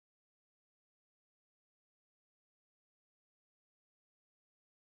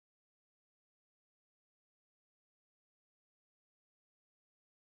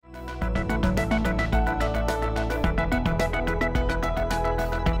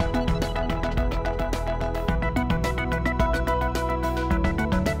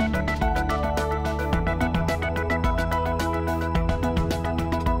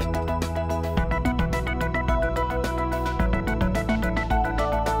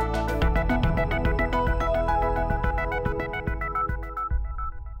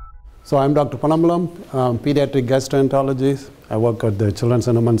So I'm Dr. Ponnambalam, pediatric gastroenterologist. I work at the Children's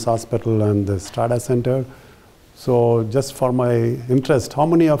and Women's Hospital and the Strata Center. So just for my interest, how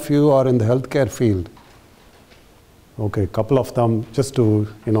many of you are in the healthcare field? Okay, a couple of them, just to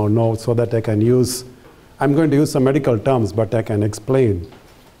know so that I can use, I'm going to use some medical terms, but I can explain.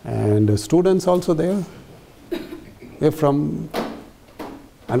 And students also there? You're from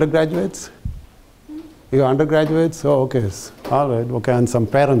undergraduates? You're undergraduates? Oh, okay. All right. Okay, and some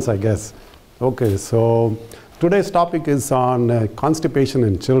parents, I guess. Okay, so today's topic is on constipation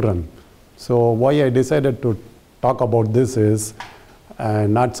in children. So why I decided to talk about this is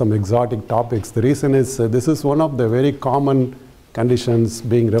not some exotic topics. The reason is this is one of the very common conditions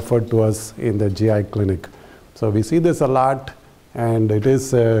being referred to us in the GI clinic. So we see this a lot, and it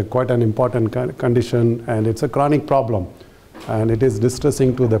is quite an important condition, and it's a chronic problem. And it is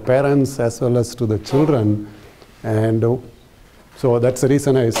distressing to the parents as well as to the children. And so that's the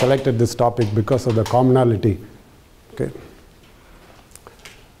reason I selected this topic, because of the commonality. Okay.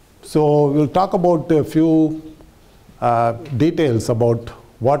 So we'll talk about a few details about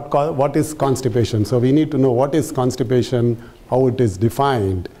what is constipation. So we need to know what is constipation, how it is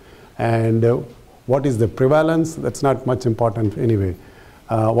defined, and what is the prevalence. That's not much important anyway.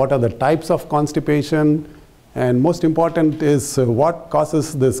 What are the types of constipation? And most important is what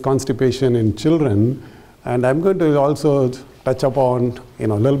causes this constipation in children. And I'm going to also touch upon a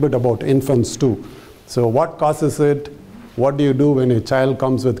little bit about infants too. So what causes it? What do you do when a child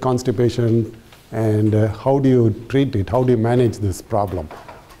comes with constipation? And how do you treat it? How do you manage this problem?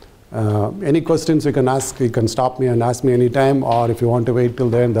 Any questions you can ask, you can stop me and ask me anytime, or if you want to wait till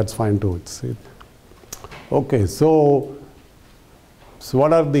then, that's fine too. Okay, so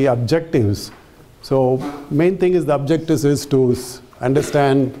what are the objectives? So main thing is the objective is to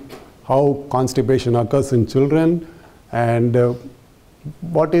understand how constipation occurs in children, and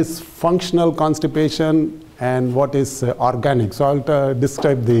what is functional constipation and what is organic. So I'll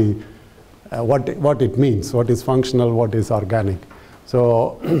describe the what it means, what is functional, what is organic.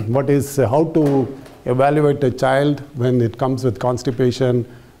 So what is how to evaluate a child when it comes with constipation,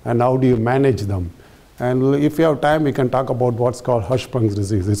 and how do you manage them. And if you have time, we can talk about what's called Hirschsprung's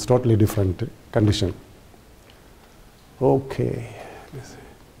disease. It's totally different condition. Okay.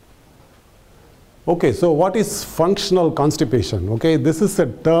 Okay, so what is functional constipation? Okay, this is a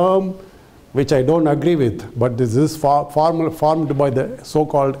term which I don't agree with, but this is formed by the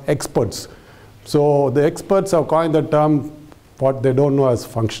so-called experts. So the experts have coined the term what they don't know as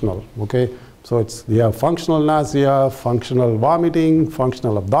functional. Okay, so you have functional nausea, functional vomiting,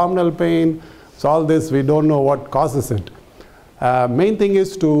 functional abdominal pain. So all this, we don't know what causes it. Main thing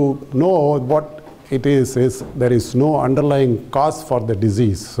is to know what it is there is no underlying cause for the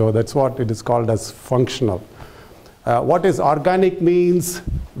disease. So that's what it is called as functional. What is organic means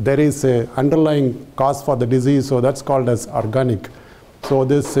there is an underlying cause for the disease, so that's called as organic. So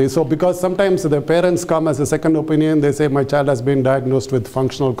because sometimes the parents come as a second opinion, they say my child has been diagnosed with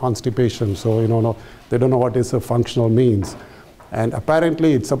functional constipation. So they don't know what is a functional means. And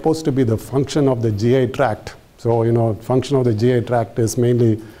apparently it's supposed to be the function of the GI tract. So function of the GI tract is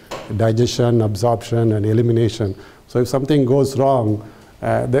mainly digestion, absorption, and elimination. So if something goes wrong,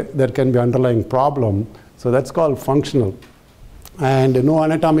 there can be underlying problem. So that's called functional. And no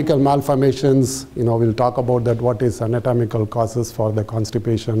anatomical malformations. We'll talk about that, what is anatomical causes for the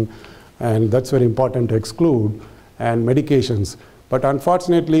constipation, and that's very important to exclude. And medications. But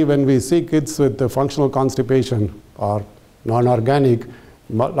unfortunately, when we see kids with the functional constipation or non-organic,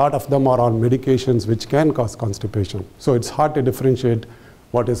 a lot of them are on medications which can cause constipation. So it's hard to differentiate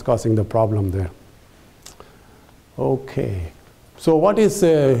what is causing the problem there. Okay, so what is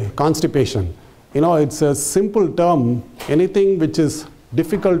constipation? It's a simple term, anything which is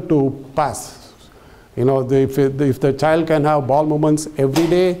difficult to pass. If the child can have bowel movements every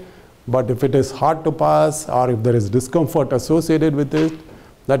day, but if it is hard to pass, or if there is discomfort associated with it,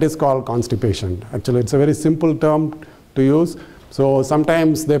 that is called constipation. Actually, it's a very simple term to use. So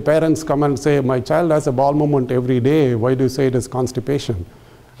sometimes the parents come and say, my child has a bowel movement every day, why do you say it is constipation?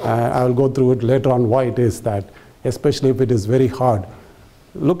 I will go through it later on why it is that, especially if it is very hard.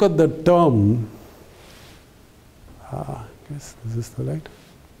 Look at the term, I guess this is the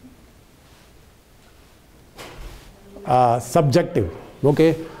right. Subjective,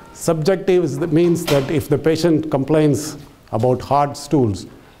 okay? Subjective means that if the patient complains about hard stools,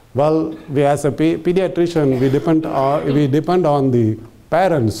 well, we as a pediatrician, we depend on the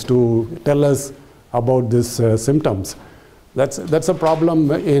parents to tell us about these symptoms. That's a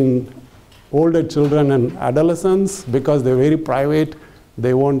problem in older children and adolescents, because they're very private.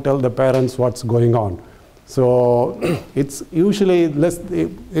 They won't tell the parents what's going on. So it's usually less,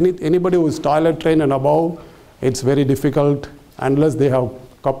 anybody who is toilet trained and above, it's very difficult unless they have a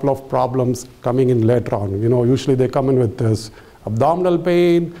couple of problems coming in later on. Usually they come in with this abdominal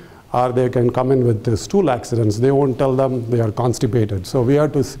pain, or they can come in with stool accidents. They won't tell them they are constipated. So we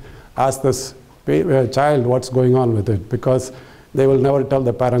have to ask this child what's going on with it, because they will never tell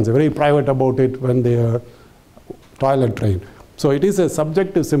the parents. They're very private about it when they are toilet trained. So it is a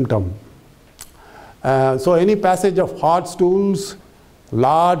subjective symptom. So any passage of hard stools,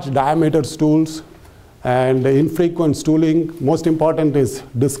 large diameter stools, and infrequent stooling, most important is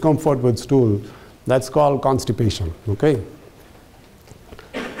discomfort with stool. That's called constipation, okay?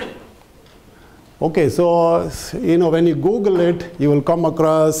 Okay, so, when you Google it, you will come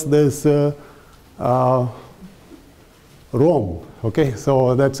across this Rome, okay?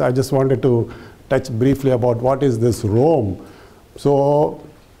 So I just wanted to touch briefly about what is this Rome. So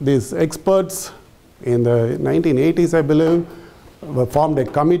these experts in the 1980s, I believe, formed a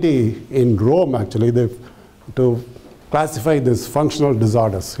committee in Rome, actually, to classify these functional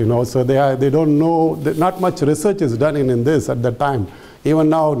disorders. So they don't know, not much research is done in this at that time. Even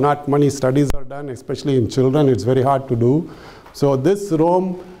now, not many studies are done, especially in children. It's very hard to do. So this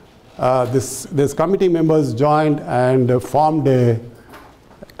Rome, this committee members joined and formed a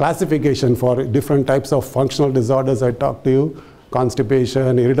classification for different types of functional disorders. I talked to you: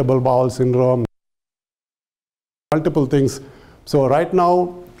 constipation, irritable bowel syndrome, multiple things. So right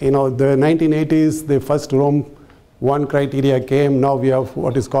now, the 1980s, the first Rome 1 criteria came. Now we have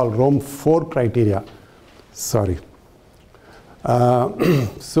what is called Rome 4 criteria. Sorry.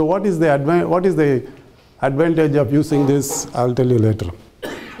 So what is the advantage of using this? I'll tell you later.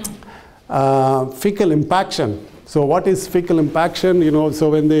 Fecal impaction. So what is fecal impaction? So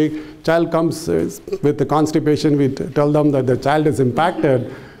when the child comes with the constipation, we tell them that the child is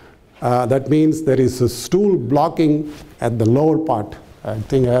impacted. That means there is a stool blocking at the lower part. I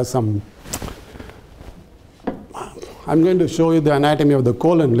think I have some. I'm going to show you the anatomy of the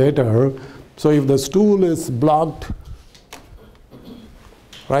colon later. So if the stool is blocked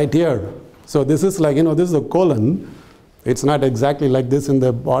right here, so this is like, this is the colon. It's not exactly like this in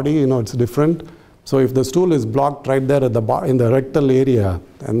the body, it's different. So if the stool is blocked right there at in the rectal area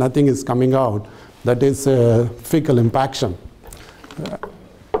and nothing is coming out, that is fecal impaction.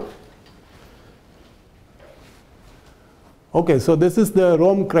 Okay, so this is the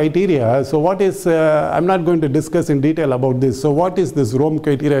Rome criteria. So what is, I'm not going to discuss in detail about this. So what is this Rome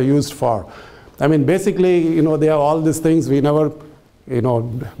criteria used for? I mean, basically, they have all these things. We never,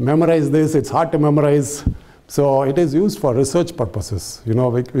 memorize this. It's hard to memorize. So it is used for research purposes.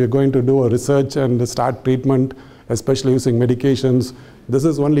 We're going to do a research and start treatment, especially using medications. This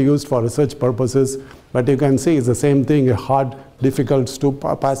is only used for research purposes. But you can see it's the same thing, hard, difficult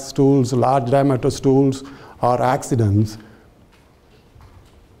pass stools, large diameter stools, or accidents.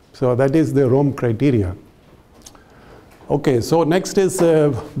 So that is the Rome criteria. Okay, so next is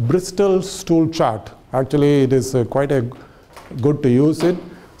Bristol stool chart. Actually, it is quite good to use it.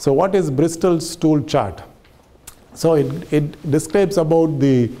 So what is Bristol stool chart? So it describes about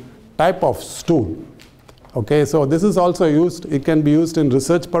the type of stool. Okay, so this is also used, it can be used in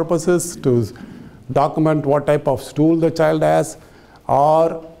research purposes to document what type of stool the child has,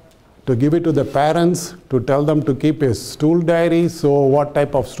 or to give it to the parents to tell them to keep a stool diary, so what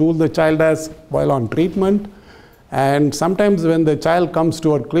type of stool the child has while on treatment. And sometimes when the child comes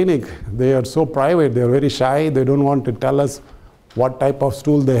to our clinic, they are so private, they are very shy, they don't want to tell us what type of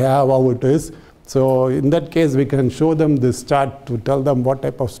stool they have, how it is. So in that case, we can show them this chart to tell them what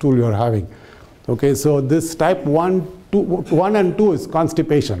type of stool you are having. Okay, so this type 1 and 2 is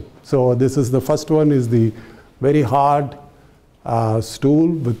constipation. So this is the first one, is the very hard stool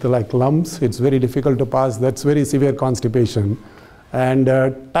with like lumps. It's very difficult to pass. That's very severe constipation. And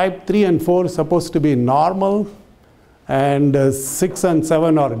type 3 and 4 is supposed to be normal, and 6 and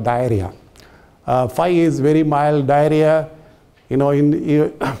 7 are diarrhea. 5 is very mild diarrhea.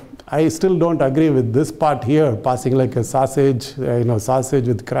 I still don't agree with this part here, passing like a sausage, sausage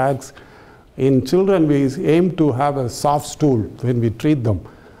with cracks. In children, we aim to have a soft stool when we treat them.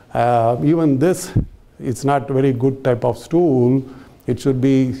 Even this, it's not very good type of stool. It should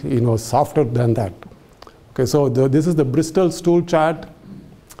be, softer than that. Okay, so this is the Bristol stool chart.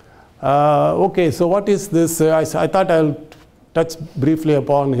 Okay, so what is this? I thought I'll touch briefly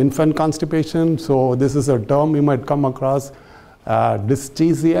upon infant constipation. So this is a term you might come across.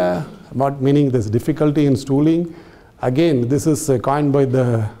 Dyschezia, meaning this difficulty in stooling. Again, this is coined by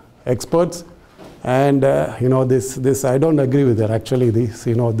the experts, and this I don't agree with it. Actually, this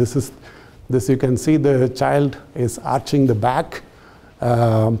you can see the child is arching the back,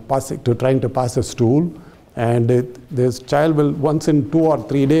 trying to pass a stool, And this child will, once in 2 or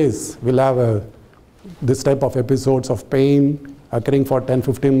 3 days, will have this type of episodes of pain occurring for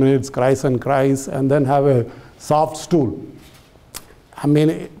 10-15 minutes, cries, and then have a soft stool. I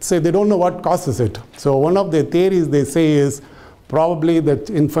mean, say they don't know what causes it. So one of the theories they say is probably that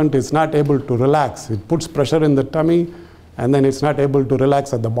infant is not able to relax. It puts pressure in the tummy, and then it's not able to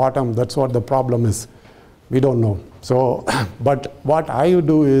relax at the bottom. That's what the problem is. We don't know. So, but what I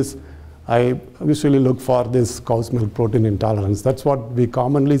do is I usually look for this cow's milk protein intolerance. That's what we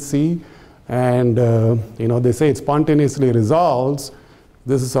commonly see. And they say it spontaneously resolves.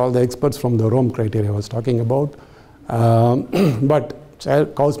 This is all the experts from the Rome criteria I was talking about. But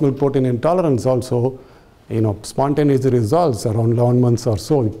cow's milk protein intolerance also, spontaneously resolves around 11 months or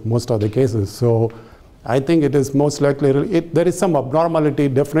so, most of the cases. So I think it is most likely, there is some abnormality,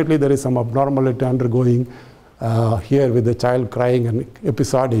 definitely there is some abnormality undergoing here with the child crying and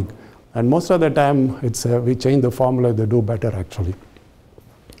episodic. And most of the time, it's we change the formula, they do better actually.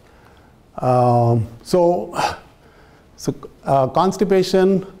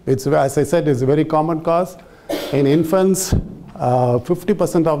 Constipation, it's, as I said, is a very common cause. In infants,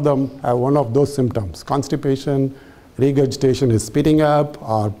 50% of them have one of those symptoms. Constipation, regurgitation is spitting up,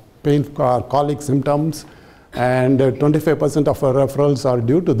 or pain, or colic symptoms, and 25% of our referrals are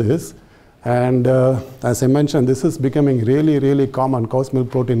due to this. And as I mentioned, this is becoming really, really common, cow's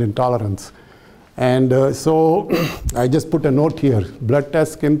milk protein intolerance. And so I just put a note here, blood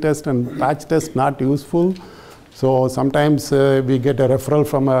test, skin test, and patch test not useful. So sometimes we get a referral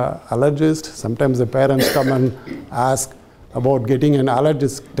from an allergist. Sometimes the parents come and ask about getting an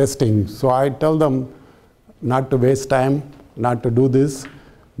allergist testing. So I tell them not to waste time, not to do this,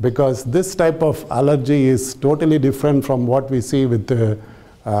 because this type of allergy is totally different from what we see with the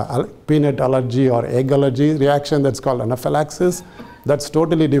peanut allergy or egg allergy reaction that's called anaphylaxis. That's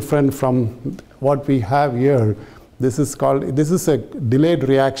totally different from what we have here. This is a delayed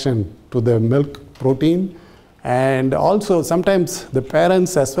reaction to the milk protein. And also sometimes the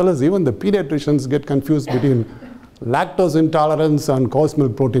parents as well as even the pediatricians get confused between lactose intolerance and cow's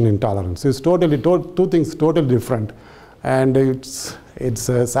milk protein intolerance. It's totally, two things totally different. And it's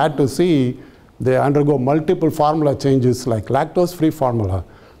sad to see they undergo multiple formula changes like lactose-free formula.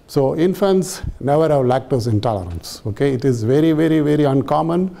 So infants never have lactose intolerance, okay? It is very, very, very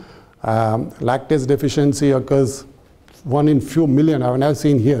uncommon. Lactase deficiency occurs 1 in few million. I've never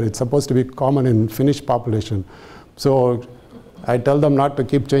seen here. It's supposed to be common in Finnish population. So I tell them not to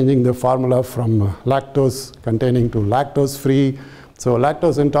keep changing the formula from lactose containing to lactose free. So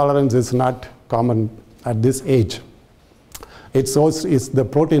lactose intolerance is not common at this age. It's the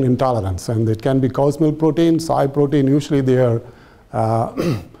protein intolerance, and it can be cow's milk protein, soy protein. Usually they are,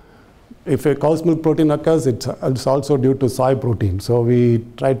 if a cow's milk protein occurs, it's also due to soy protein. So we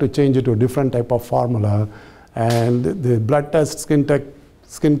try to change it to a different type of formula. And the blood test, skin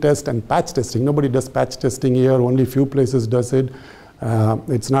test, and patch testing. Nobody does patch testing here. Only few places does it.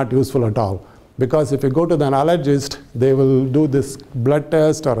 It's not useful at all. Because if you go to an allergist, they will do this blood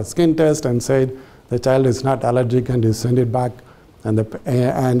test or a skin test and say the child is not allergic, and you send it back.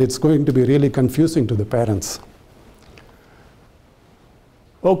 And it's going to be really confusing to the parents.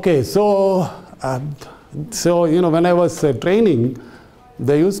 Okay, so when I was training,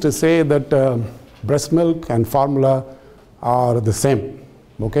 they used to say that breast milk and formula are the same,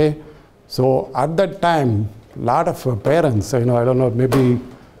 okay? So at that time, a lot of parents, I don't know, maybe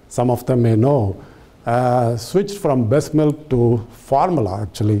some of them may know, switched from breast milk to formula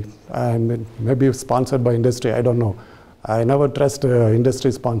actually. I mean, maybe sponsored by industry, I don't know. I never trust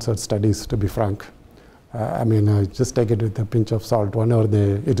industry-sponsored studies, to be frank. I just take it with a pinch of salt whenever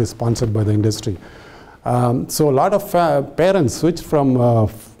it is sponsored by the industry. So a lot of parents switched from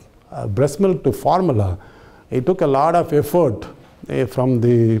breast milk to formula. It took a lot of effort from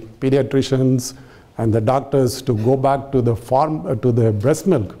the pediatricians and the doctors to go back to the breast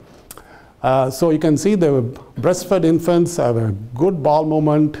milk. So you can see the breastfed infants have a good bowel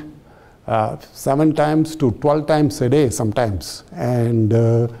movement 7 times to 12 times a day sometimes. And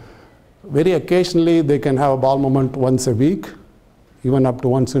very occasionally they can have a bowel movement once a week, even up to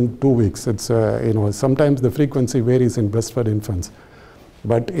once in 2 weeks. It's sometimes the frequency varies in breastfed infants.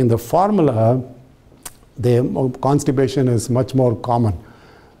 But in the formula, the constipation is much more common.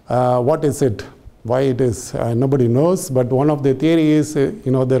 What is it? Why it is? Nobody knows. But one of the theories is,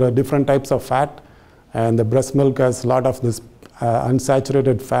 there are different types of fat, and the breast milk has a lot of this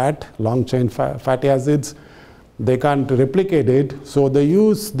unsaturated fat, long-chain fatty acids. They can't replicate it, so they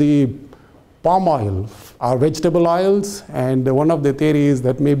use the palm oil or vegetable oils. And one of the theories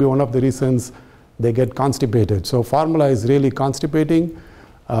that may be one of the reasons they get constipated. So formula is really constipating.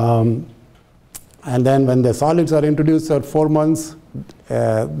 And then when the solids are introduced at 4 months,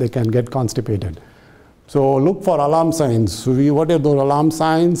 they can get constipated. So look for alarm signs. So what are those alarm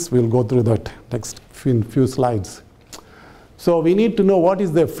signs? We'll go through that next few slides. So we need to know what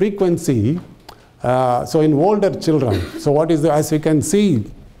is the frequency. So in older children, so what is the, as you can see,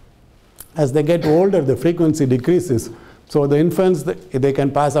 as they get older, the frequency decreases. So the infants, they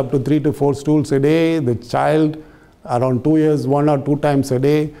can pass up to 3 to 4 stools a day. The child, around 2 years, 1 or 2 times a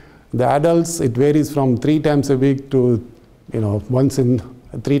day. The adults, it varies from 3 times a week to, once in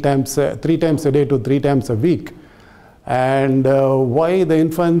 3 times a day to 3 times a week. And why the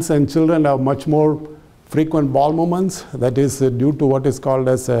infants and children have much more frequent bowel movements? That is due to what is called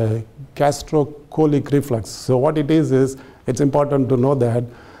as a gastrocolic reflex. So what it is it's important to know that.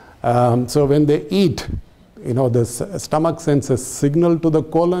 So when they eat, the stomach sends a signal to the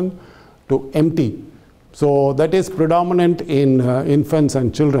colon to empty. So that is predominant in infants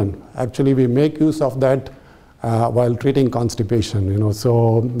and children. Actually, we make use of that while treating constipation.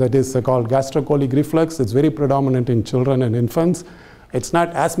 So that is called gastrocolic reflex. It's very predominant in children and infants. It's not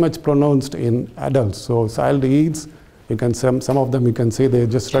as much pronounced in adults. So child eats, some of them you can say they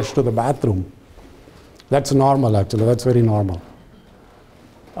just rush to the bathroom. That's normal actually, that's very normal.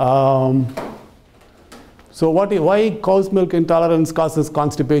 So why cow's milk intolerance causes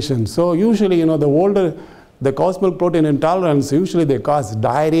constipation? So usually, the cow's milk protein intolerance, usually they cause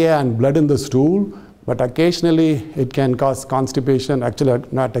diarrhea and blood in the stool, but occasionally it can cause constipation. Actually,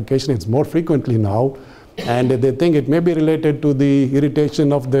 not occasionally, it's more frequently now. And they think it may be related to the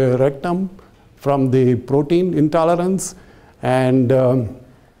irritation of the rectum from the protein intolerance. And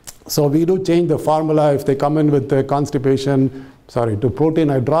so we do change the formula if they come in with the constipation, to protein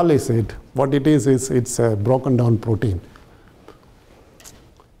hydrolysate. What it is it's a broken down protein.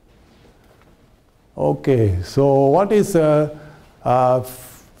 Okay, so what is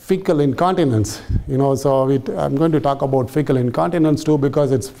fecal incontinence? I'm going to talk about fecal incontinence too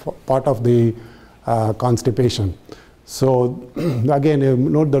because it's part of the constipation. So again, you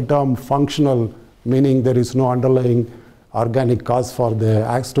note the term functional, meaning there is no underlying organic cause for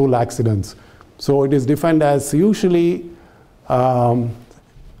the stool accidents. So it is defined as usually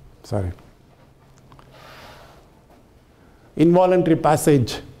involuntary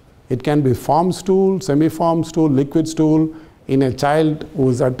passage. It can be formed stool, semi-formed stool, liquid stool in a child who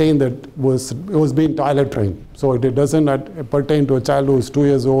is attained that was being toilet trained. So it doesn't pertain to a child who is 2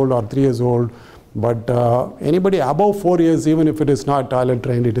 years old or 3 years old, but anybody above 4 years, even if it is not toilet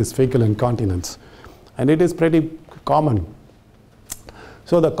trained, it is fecal incontinence. And it is pretty common.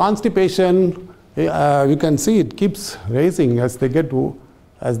 So the constipation, you can see it keeps raising as they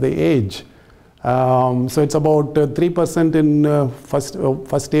age. So it's about 3% in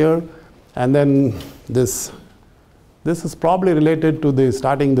first year, and then this is probably related to the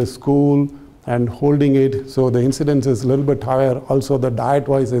starting the school and holding it. So the incidence is a little bit higher. Also, the diet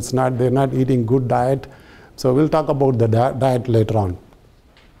wise, they're not eating good diet. So we'll talk about the diet later on.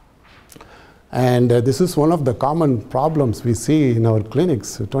 And this is one of the common problems we see in our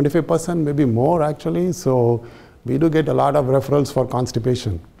clinics, 25%, maybe more actually. So we do get a lot of referrals for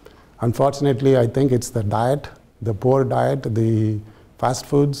constipation. Unfortunately, I think it's the diet, the poor diet, the fast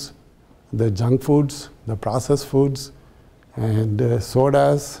foods, the junk foods, the processed foods, and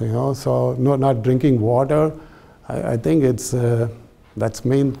sodas, so not drinking water. I think it's that's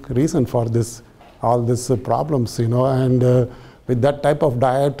main reason for all these problems, and with that type of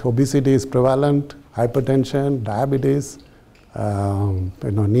diet, obesity is prevalent, hypertension, diabetes,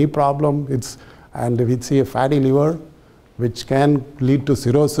 knee problem, and we see a fatty liver, which can lead to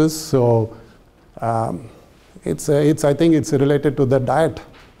cirrhosis. So I think it's related to the diet,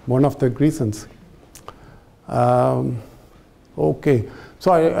 one of the reasons. Okay,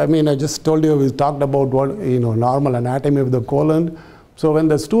 so I just told you, we talked about what normal anatomy of the colon. So when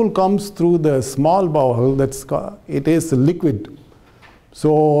the stool comes through the small bowel, it is liquid.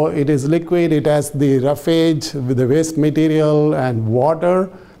 So it is liquid, it has the roughage with the waste material and water,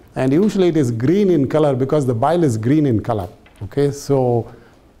 and usually it is green in color because the bile is green in color. Okay, so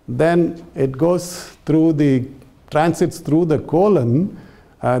then it transits through the colon.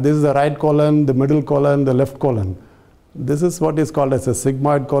 This is the right colon, the middle colon, the left colon. This is what is called as a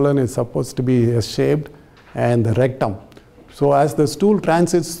sigmoid colon. It's supposed to be S-shaped, and the rectum. So as the stool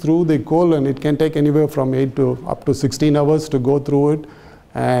transits through the colon, it can take anywhere from 8 to up to 16 hours to go through it.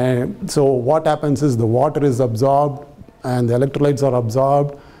 And so what happens is the water is absorbed and the electrolytes are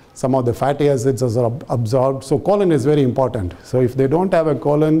absorbed. Some of the fatty acids are absorbed. So colon is very important. So if they don't have a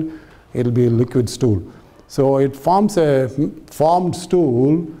colon, it'll be a liquid stool. So it forms a formed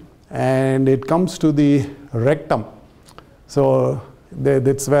stool and it comes to the rectum. So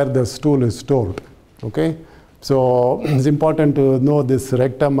that's where the stool is stored. Okay, so it's important to know this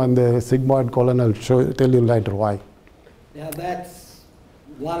rectum and the sigmoid colon. I'll tell you later why. Now that's,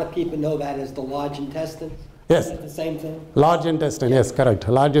 a lot of people know that as the large intestine. Yes. Is it the same thing? Large intestine, yes, correct.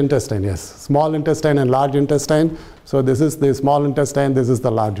 Large intestine, yes. Small intestine and large intestine. So this is the small intestine, this is the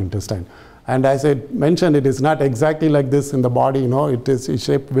large intestine. And as I mentioned, it is not exactly like this in the body, its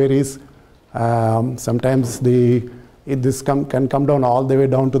shape varies. Sometimes this can come down all the way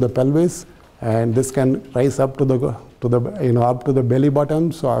down to the pelvis, and this can rise up to the belly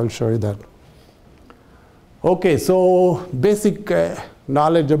button. So I will show you that. Okay, so basic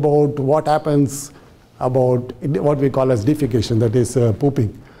knowledge about what happens about what we call as defecation, that is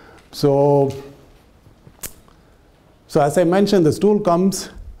pooping. So as I mentioned, the stool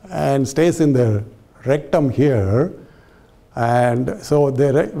comes and stays in the rectum here, and so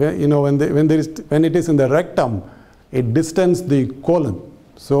when it is in the rectum, it distances the colon.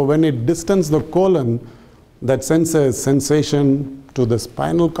 So when it distances the colon, that sends a sensation to the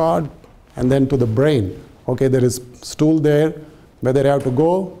spinal cord and then to the brain. Okay, there is stool there, whether you have to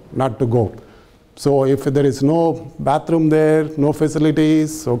go, not to go. So if there is no bathroom there, no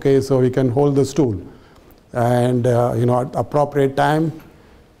facilities, okay, so we can hold the stool. And at appropriate time,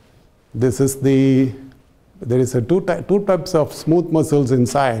 there is two types of smooth muscles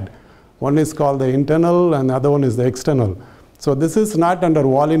inside. One is called the internal and the other one is the external. So this is not under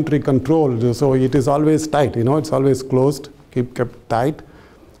voluntary control, so it is always tight, it's always closed, kept tight.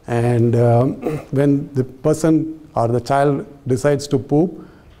 And when the person or the child decides to poop,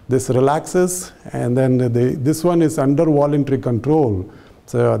 this relaxes, and then this one is under voluntary control.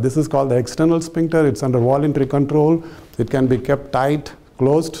 So this is called the external sphincter. It's under voluntary control. It can be kept tight,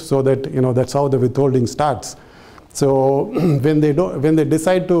 closed, so that that's how the withholding starts. So when they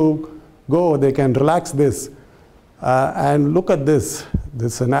decide to go, they can relax this and look at the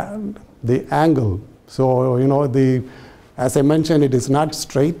angle. So as I mentioned, it is not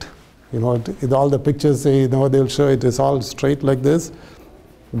straight. All the pictures say they'll show it is all straight like this.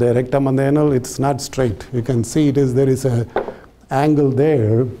 The rectum and the anal, it's not straight. You can see there is a angle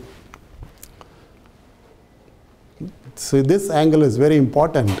there. So this angle is very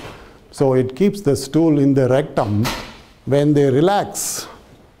important. So it keeps the stool in the rectum. When they relax,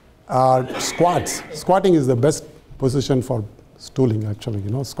 squats. Squatting is the best position for stooling, actually,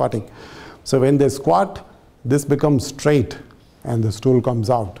 squatting. So when they squat, this becomes straight and the stool comes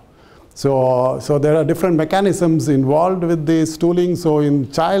out. So there are different mechanisms involved with the stooling. So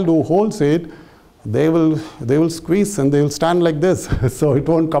in child who holds it, they will squeeze and they will stand like this, so it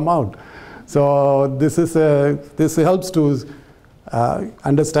won't come out. So this helps to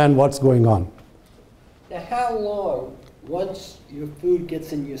understand what's going on. Now, how long, once your food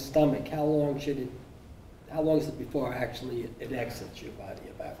gets in your stomach, how long is it before actually it exits your body?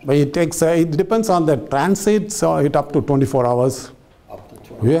 But it depends on the transit. So it up to 24 hours.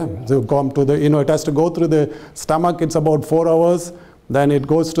 Yeah, so come to it has to go through the stomach. It's about 4 hours. Then it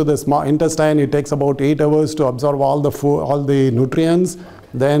goes to the small intestine. It takes about 8 hours to absorb all the food, all the nutrients.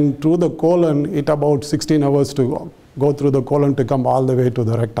 Then through the colon, it about 16 hours to go through the colon to come all the way to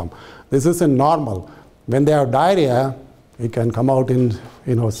the rectum. This is in normal. When they have diarrhea, it can come out in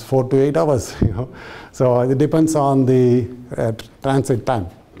 4 to 8 hours. So it depends on the transit time.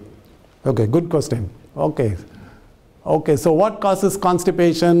 Okay, good question. Okay, so what causes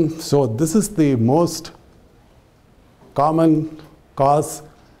constipation? So this is the most common cause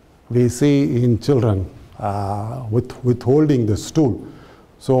we see in children with withholding the stool.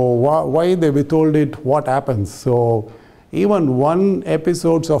 So why they withhold it, what happens? So even one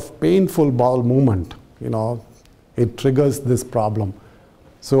episode of painful bowel movement, it triggers this problem.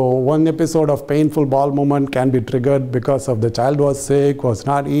 So one episode of painful bowel movement can be triggered because of the child was sick, was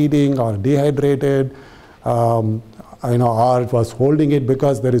not eating, or dehydrated, or it was holding it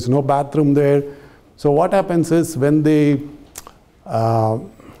because there is no bathroom there. So what happens is when they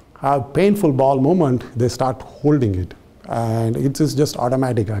have painful bowel movement, they start holding it. And it is just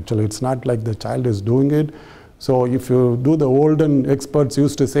automatic, actually. It's not like the child is doing it. So if you do, the olden experts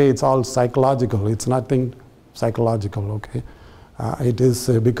used to say it's all psychological. It's nothing psychological, okay? It is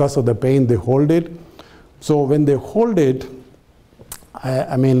because of the pain they hold it. So when they hold it,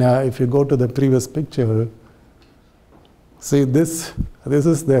 if you go to the previous picture, see this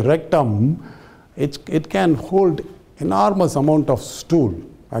is the rectum. It can hold enormous amount of stool,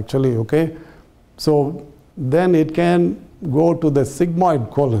 actually, okay? So then it can go to the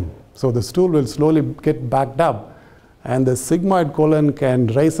sigmoid colon. So the stool will slowly get backed up, and the sigmoid colon can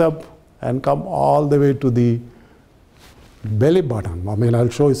rise up and come all the way to the belly button. I'll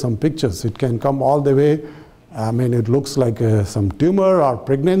show you some pictures. It can come all the way. It looks like some tumor or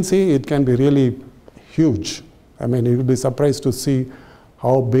pregnancy. It can be really huge. I mean, you'll be surprised to see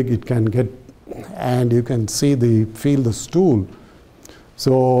how big it can get, and you can feel the stool.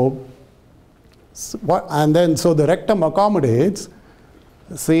 So the rectum accommodates.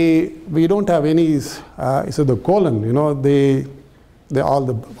 See, we don't have any, so the colon, you know,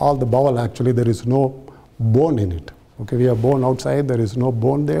 all the bowel, actually, there is no bone in it. Okay, we have bone outside, there is no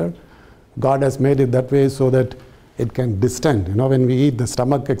bone there. God has made it that way so that it can distend. You know, when we eat, the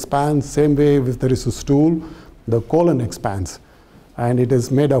stomach expands. Same way, if there is a stool, the colon expands. And it is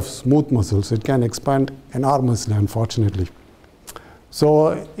made of smooth muscles. It can expand enormously, unfortunately.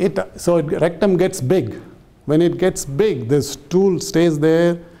 So rectum gets big. When it gets big, the stool stays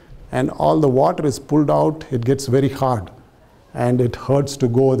there and all the water is pulled out. It gets very hard and it hurts to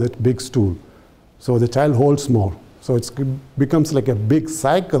go that big stool. So the child holds more. So it becomes like a big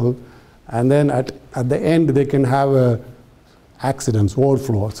cycle, and then at the end they can have accidents,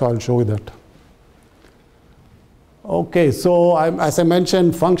 overflow. So I'll show you that. Okay, so as I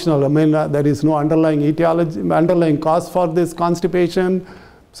mentioned, functional. I mean, there is no underlying etiology, underlying cause for this constipation.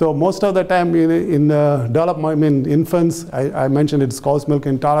 So most of the time in development, I mean, infants, I mentioned it's cow's milk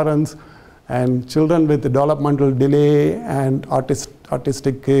intolerance, and children with developmental delay and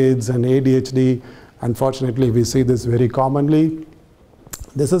autistic kids and ADHD, unfortunately, we see this very commonly.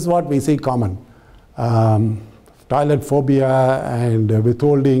 This is what we see common. Toilet phobia and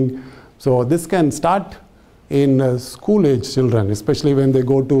withholding. So this can start in school-age children, especially when they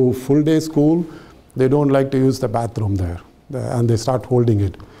go to full-day school. They don't like to use the bathroom there, and they start holding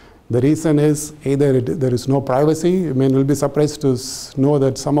it. The reason is either there is no privacy. I mean, you'll be surprised to know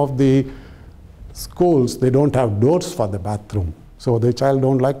that some of the schools, they don't have doors for the bathroom. So the child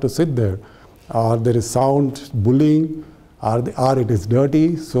don't like to sit there. Or there is sound, bullying, or it is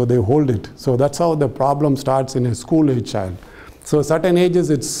dirty, so they hold it. So that's how the problem starts in a school-age child. So certain ages,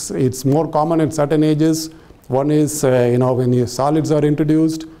 it's more common at certain ages. One is, you know, when solids are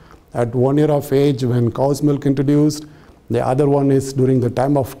introduced, at 1 year of age when cow's milk introduced. The other one is during the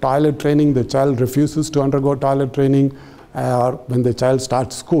time of toilet training, the child refuses to undergo toilet training, or when the child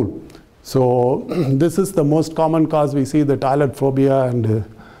starts school. So this is the most common cause. We see the toilet phobia and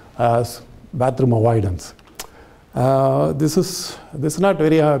bathroom avoidance. This is not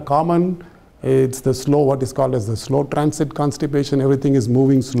very common. It's the slow, what is called as the slow transit constipation. Everything is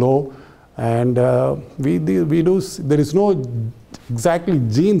moving slow. And there is no exactly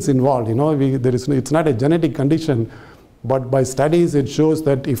genes involved, you know, it's not a genetic condition, but by studies it shows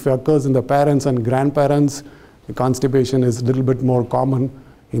that if it occurs in the parents and grandparents, the constipation is a little bit more common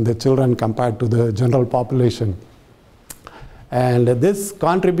in the children compared to the general population. And this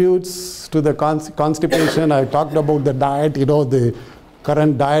contributes to the constipation. I talked about the diet. You know, the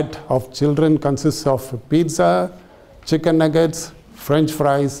current diet of children consists of pizza, chicken nuggets, French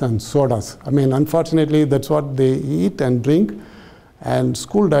fries, and sodas. I mean, unfortunately, that's what they eat and drink. And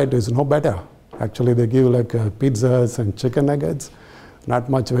school diet is no better. Actually, they give like pizzas and chicken nuggets, not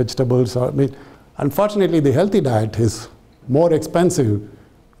much vegetables. I mean, unfortunately, the healthy diet is more expensive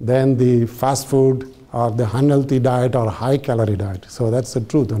than the fast food or the unhealthy diet or high-calorie diet. So that's the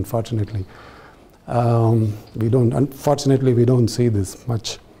truth, unfortunately. Unfortunately, we don't see this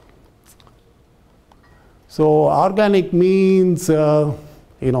much. So organic means, you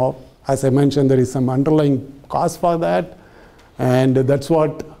know, as I mentioned, there is some underlying cause for that. And that's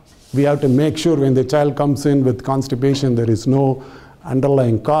what we have to make sure when the child comes in with constipation, there is no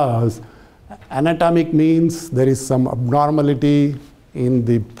underlying cause. Anatomic means there is some abnormality in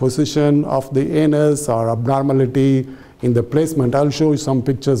the position of the anus or abnormality in the placement. I'll show you some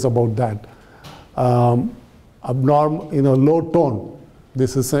pictures about that. Abnormal, you know, low tone.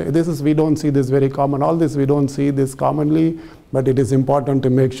 This is we don't see this very common. All this we don't see this commonly, but it is important to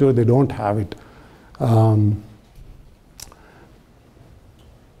make sure they don't have it.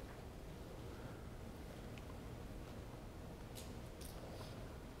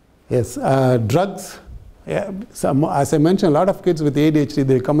 Yes, drugs. Yeah, as I mentioned, a lot of kids with ADHD,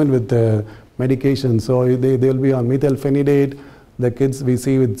 they come in with medication. So they'll be on methylphenidate. The kids we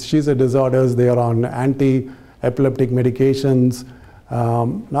see with seizure disorders, they are on anti-epileptic medications.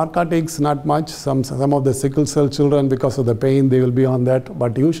 Narcotics, not much. Some of the sickle cell children, because of the pain, they will be on that.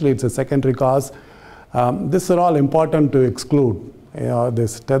 But usually it's a secondary cause. These are all important to exclude. You know,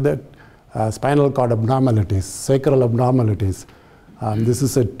 this tethered spinal cord abnormalities, sacral abnormalities. This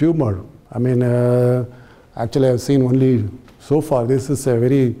is a tumor. I mean, actually I've seen only so far. This is a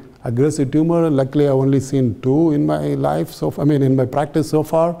very aggressive tumor. Luckily I've only seen 2 in my life. So I mean, in my practice so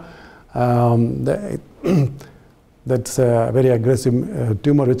far. That's a very aggressive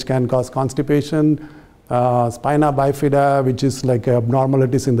tumor which can cause constipation. Spina bifida, which is like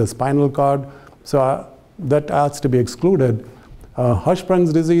abnormalities in the spinal cord. So that has to be excluded.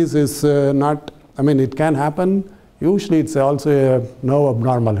 Hirschsprung's disease is not, I mean, it can happen. Usually it's also a nerve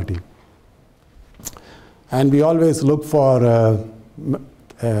abnormality. And we always look for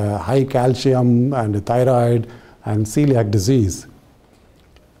high calcium and thyroid and celiac disease.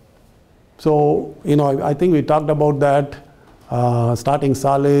 So, you know, I think we talked about that, starting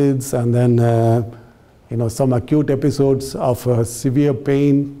solids and then, you know, some acute episodes of severe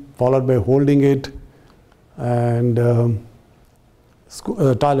pain followed by holding it, and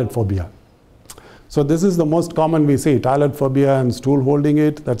toilet phobia. So this is the most common we see, toilet phobia and stool holding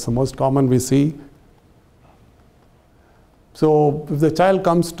it. That's the most common we see. So if the child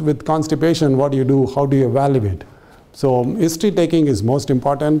comes with constipation, what do you do? How do you evaluate? So history taking is most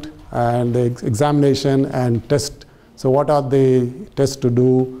important, and the examination and test. So what are the tests to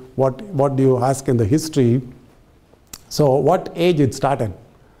do? What do you ask in the history? So what age it started?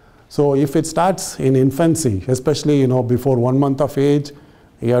 So if it starts in infancy, especially, you know, before 1 month of age,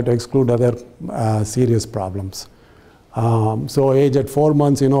 you have to exclude other serious problems. So age at 4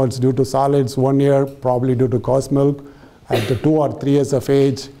 months, you know, it's due to solids. 1 year, probably due to cow's milk. At the 2 or 3 years of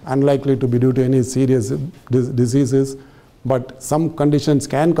age, unlikely to be due to any serious diseases, but some conditions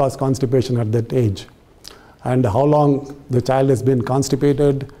can cause constipation at that age. And how long the child has been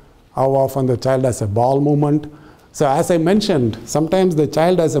constipated, how often the child has a bowel movement. So as I mentioned, sometimes the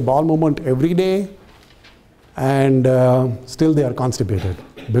child has a bowel movement every day, and still they are constipated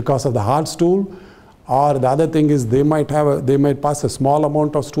because of the hard stool. Or the other thing is they might pass a small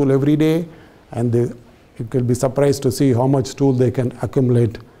amount of stool every day, and you could be surprised to see how much stool they can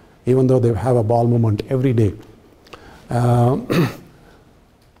accumulate even though they have a bowel movement every day.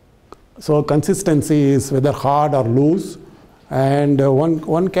 So consistency is whether hard or loose. And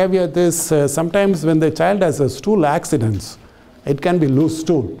one caveat is sometimes when the child has a stool accidents, it can be loose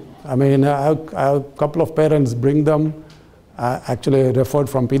stool. I mean, I have a couple of parents bring them, actually referred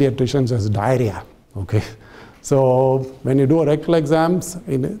from pediatricians as diarrhea. Okay, so when you do a rectal exams,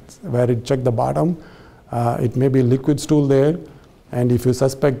 where you check the bottom, it may be liquid stool there, and if you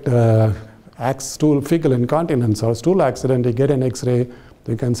suspect stool fecal incontinence or stool accident, you get an X-ray,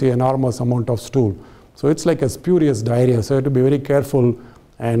 you can see enormous amount of stool. So it's like a spurious diarrhea, so you have to be very careful.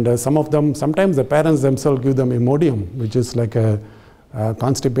 And sometimes the parents themselves give them Imodium, which is like a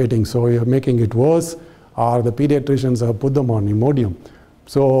constipating, so you're making it worse, or the pediatricians have put them on Imodium.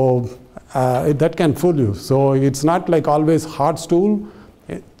 So that can fool you. So it's not like always hard stool.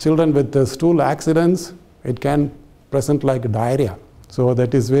 Children with stool accidents, it can present like diarrhea. So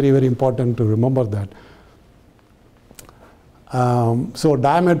that is very, very important to remember that. So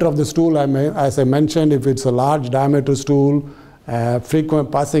diameter of the stool, as I mentioned, if it's a large diameter stool,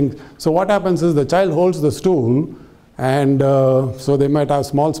 frequent passing. So what happens is the child holds the stool, and so they might have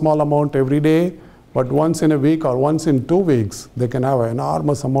small amount every day, but once in a week or once in 2 weeks, they can have an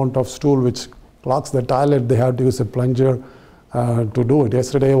enormous amount of stool which clogs the toilet. They have to use a plunger to do it.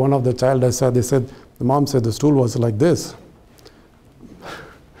 Yesterday, one of the child the mom said the stool was like this.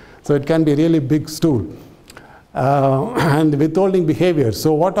 So it can be really big stool. And withholding behavior.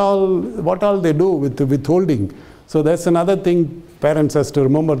 So what all they do with the withholding? So that's another thing parents has to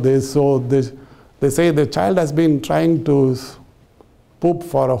remember this. So they say the child has been trying to poop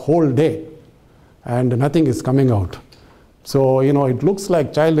for a whole day and nothing is coming out. So, you know, it looks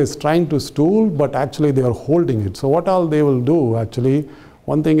like child is trying to stool, but actually they are holding it. So what all they will do actually,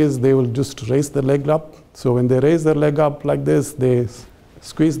 one thing is they will just raise the leg up. So when they raise their leg up like this, they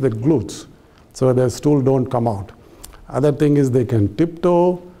squeeze the glutes, so the stool don't come out. Other thing is they can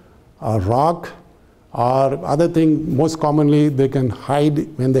tiptoe or rock, or other thing, most commonly they can hide.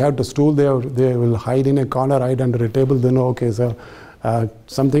 When they have to stool, they will hide in a corner, hide under a table. They know, okay, so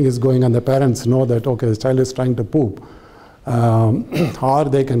something is going on. The parents know that, okay, the child is trying to poop. Or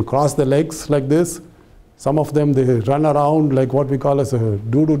they can cross the legs like this. Some of them, they run around like what we call as a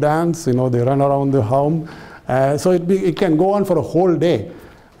doo-doo dance. You know, they run around the home. So it can go on for a whole day.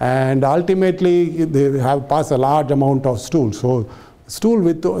 And ultimately, they have passed a large amount of stool. So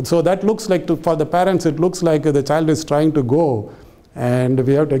so that looks like, for the parents, it looks like the child is trying to go. And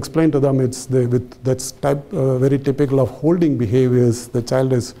we have to explain to them that's very typical of holding behaviors. The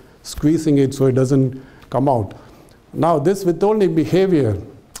child is squeezing it so it doesn't come out. Now, this withholding behavior,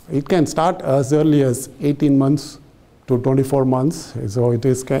 it can start as early as 18 months to 24 months. So it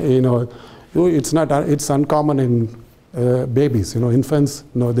is, you know, it's uncommon in babies. You know, infants,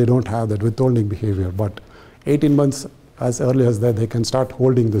 no, they don't have that withholding behavior. But 18 months, as early as that, they can start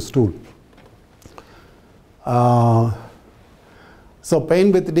holding the stool. So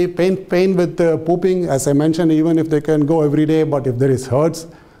pain with pooping, as I mentioned, even if they can go every day, but if there is hurts,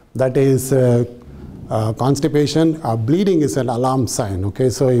 that is constipation, bleeding is an alarm sign. Okay,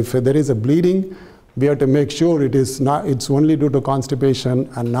 so if there is a bleeding, we have to make sure it's only due to constipation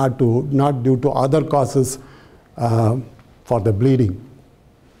and not due to other causes for the bleeding.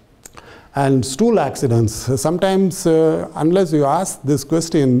 And stool accidents. Sometimes, unless you ask this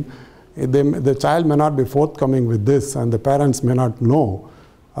question, the child may not be forthcoming with this, and the parents may not know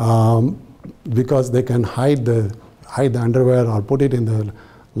because they can hide the underwear or put it in the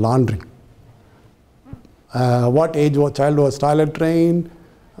laundry. What age child was toilet trained,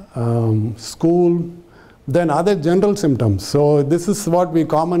 school, then other general symptoms. So this is what we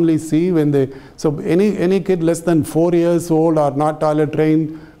commonly see when so any kid less than 4 years old or not toilet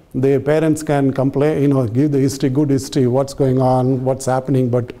trained, the parents can complain, give the history, good history, what's going on, what's happening.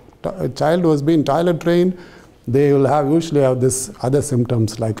 But a child who has been toilet trained, they will usually have this other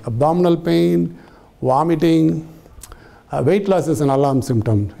symptoms like abdominal pain, vomiting. Weight loss is an alarm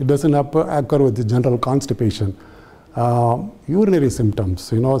symptom. It doesn't occur with the general constipation. Urinary symptoms,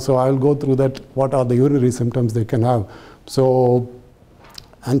 so I'll go through that. What are the urinary symptoms they can have? So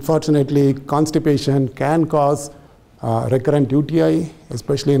unfortunately, constipation can cause recurrent UTI,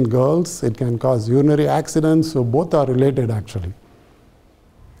 especially in girls. It can cause urinary accidents, so both are related actually.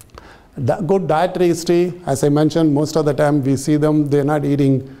 Good dietary history, as I mentioned, most of the time we see them, they're not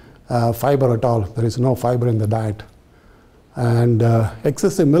eating fiber at all. There is no fiber in the diet. And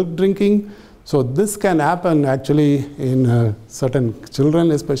excessive milk drinking, so this can happen actually in certain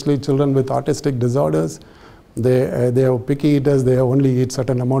children, especially children with autistic disorders. They are picky eaters, they only eat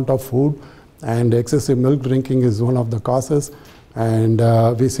certain amount of food, and excessive milk drinking is one of the causes. And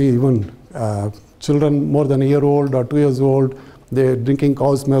we see even children more than a year old or 2 years old, they're drinking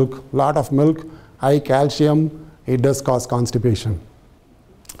cow's milk, lot of milk, high calcium, it does cause constipation.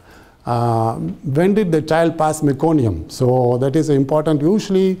 When did the child pass meconium? So that is important.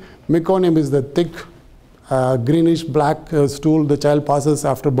 Usually meconium is the thick greenish black stool the child passes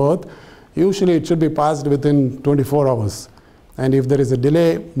after birth. Usually it should be passed within 24 hours. And if there is a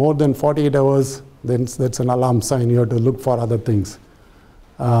delay more than 48 hours, then that's an alarm sign. You have to look for other things.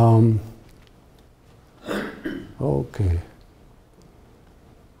 Okay.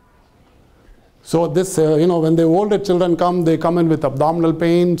 So this, when the older children come, they come in with abdominal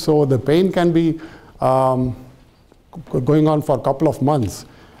pain. So the pain can be going on for a couple of months.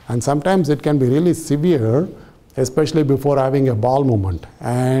 And sometimes it can be really severe, especially before having a bowel movement.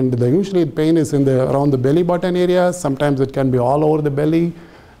 And usually pain is around the belly button area. Sometimes it can be all over the belly.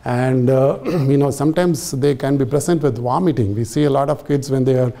 And, sometimes they can be present with vomiting. We see a lot of kids when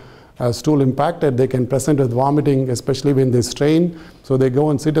they are stool impacted, they can present with vomiting, especially when they strain. So they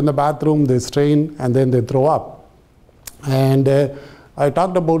go and sit in the bathroom, they strain, and then they throw up. And I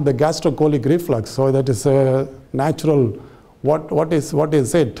talked about the gastrocolic reflux. So that is a natural, what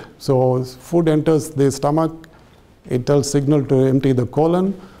is it? So food enters the stomach, it tells signal to empty the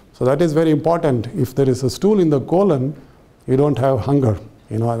colon. So that is very important. If there is a stool in the colon, you don't have hunger.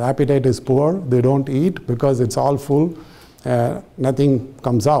 The appetite is poor, they don't eat because it's all full, nothing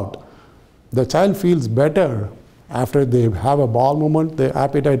comes out. The child feels better after they have a bowel movement, the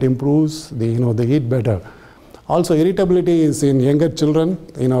appetite improves, they eat better. Also irritability is in younger children,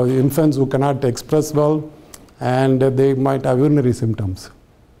 infants who cannot express well, and they might have urinary symptoms.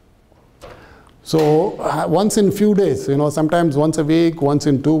 So once in few days, sometimes once a week, once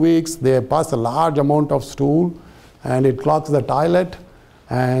in 2 weeks, they pass a large amount of stool and it clogs the toilet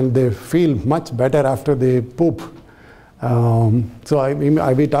and they feel much better after they poop. So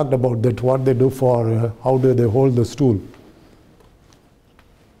we talked about that, what they do for, how do they hold the stool.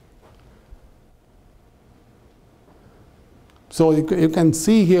 So you can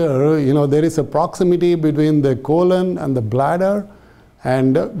see here, there is a proximity between the colon and the bladder,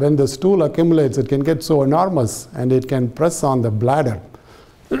 and when the stool accumulates, it can get so enormous and it can press on the bladder.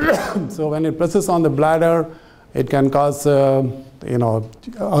 So when it presses on the bladder, it can cause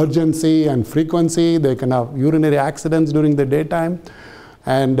urgency and frequency. They can have urinary accidents during the daytime.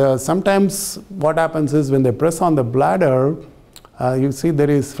 And sometimes what happens is when they press on the bladder, you see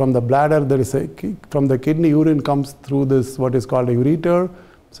there is from the bladder, from the kidney, urine comes through this, what is called a ureter.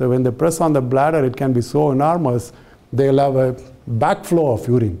 So when they press on the bladder, it can be so enormous, they'll have a backflow of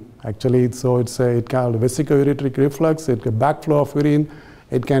urine. Actually, so it called vesicoureteric reflux, it's a backflow of urine.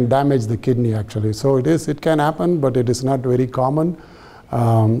 It can damage the kidney actually. So it can happen, but it is not very common.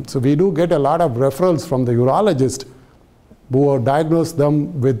 So we do get a lot of referrals from the urologist who diagnose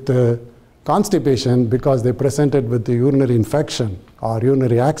them with constipation because they presented with the urinary infection or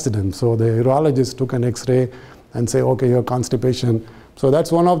urinary accident. So the urologist took an X-ray and say, okay, you have constipation. So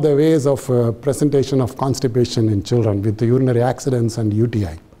that's one of the ways of presentation of constipation in children with the urinary accidents and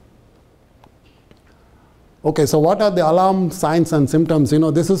UTI. Okay, so what are the alarm signs and symptoms?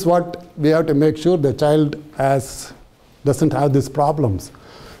 This is what we have to make sure the child doesn't have these problems.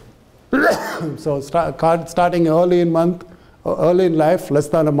 So starting early in life, less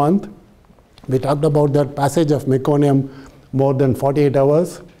than a month, we talked about that passage of meconium more than 48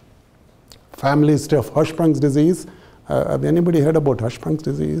 hours. Family history of Hirschsprung's disease. Have anybody heard about Hirschsprung's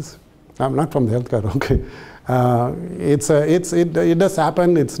disease? I'm not from the healthcare, okay. It does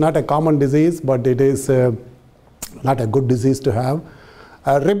happen. It's not a common disease, but it is not a good disease to have.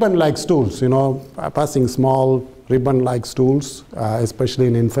 Ribbon-like stools, passing small ribbon-like stools, especially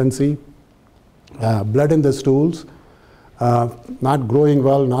in infancy. Blood in the stools, not growing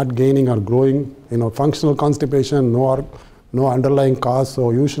well, not gaining or growing. Functional constipation, no underlying cause.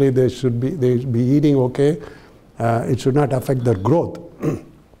 So usually they should be eating okay. It should not affect their growth.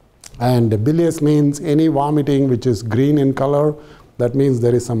 And bilious means any vomiting which is green in color. That means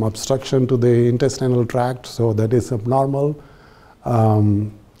there is some obstruction to the intestinal tract, so that is abnormal.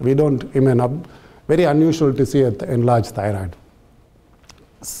 Very unusual to see an enlarged thyroid.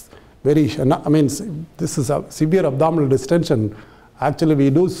 This is a severe abdominal distension. Actually, we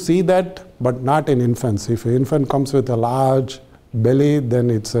do see that, but not in infants. If an infant comes with a large belly,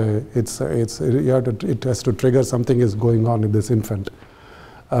 then it has to trigger something is going on in this infant.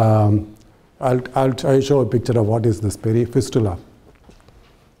 I'll show a picture of what is this perifistula.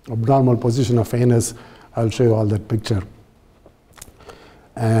 Abnormal position of anus. I'll show you all that picture.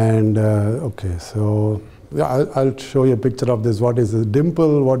 And okay, so yeah, I'll show you a picture of this. What is the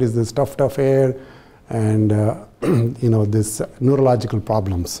dimple? What is this tuft of hair? And this neurological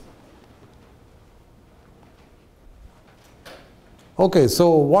problems. Okay, so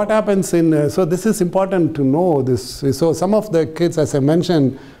what happens so this is important to know this. So some of the kids, as I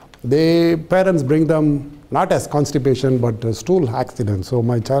mentioned, parents bring them not as constipation, but stool accidents. So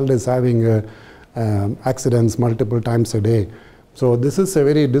my child is having accidents multiple times a day. So this is a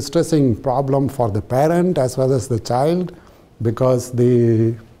very distressing problem for the parent as well as the child, because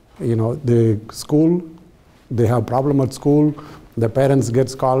the school, they have problem at school, the parents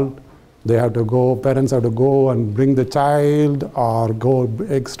gets called, parents have to go and bring the child or go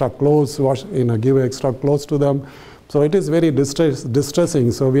extra clothes, give extra clothes to them. So it is very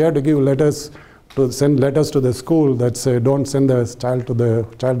distressing. So we have to send letters to the school that say don't send the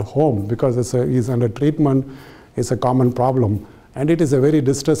child home, because he's under treatment. It's a common problem. And it is a very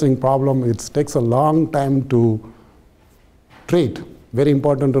distressing problem. It takes a long time to treat. Very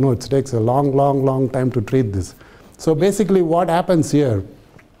important to know, it takes a long time to treat this. So basically what happens here,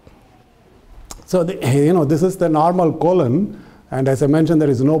 so this is the normal colon, and as I mentioned, there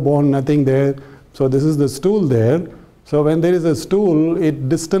is no bone, nothing there. So this is the stool there. So when there is a stool, it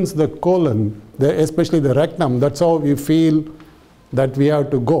distances the colon, especially the rectum. That's how we feel that we have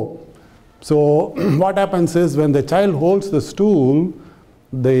to go. So what happens is when the child holds the stool,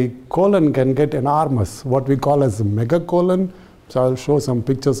 the colon can get enormous, what we call as a megacolon. So I'll show some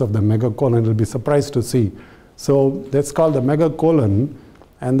pictures of the megacolon. You'll be surprised to see. So that's called the megacolon.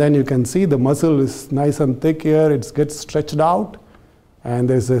 And then you can see the muscle is nice and thick here. It gets stretched out. And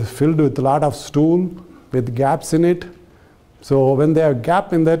there's filled with a lot of stool with gaps in it. So when there are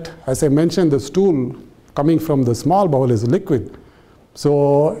gap in that, as I mentioned, the stool coming from the small bowel is liquid.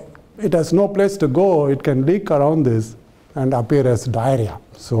 So it has no place to go. It can leak around this and appear as diarrhea.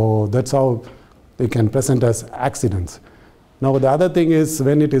 So that's how they can present as accidents. Now the other thing is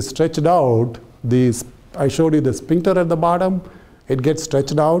when it is stretched out, I showed you the sphincter at the bottom. It gets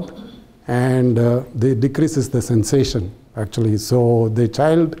stretched out and it decreases the sensation actually. So the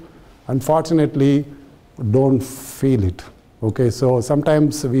child unfortunately don't feel it. Okay, so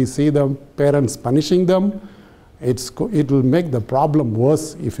sometimes we see the parents punishing them. It will make the problem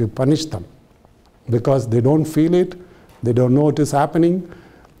worse if you punish them, because they don't feel it, they don't know what is happening,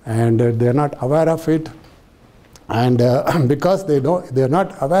 and they're not aware of it. And because they're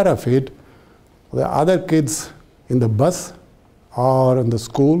not aware of it, the other kids in the bus or in the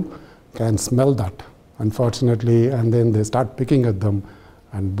school can smell that, unfortunately, and then they start picking at them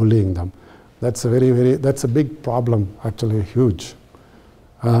and bullying them. That's a big problem, actually, huge.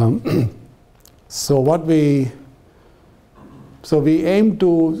 So we aim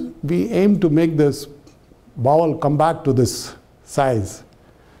to make this bowel come back to this size.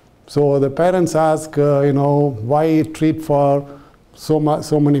 So the parents ask, why treat for so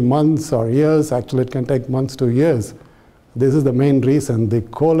many months or years? Actually, it can take months to years. This is the main reason. The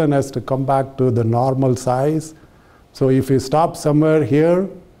colon has to come back to the normal size. So if you stop somewhere here,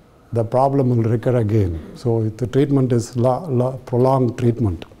 the problem will recur again. So the treatment is prolonged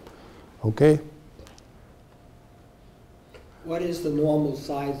treatment. Okay? What is the normal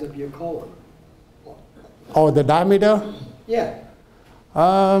size of your colon? Oh, the diameter? Yeah.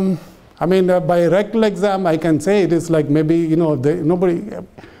 I mean, by rectal exam, I can say it is like maybe, you know,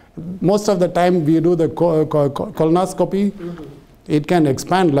 most of the time we do the colonoscopy, it can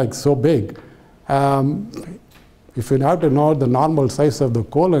expand like so big. If you have to know the normal size of the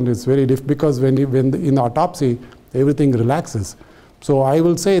colon, it's very difficult because in autopsy, everything relaxes. So I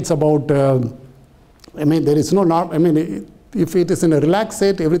will say it's about, I mean, there is no norm. I mean, if it is in a relaxed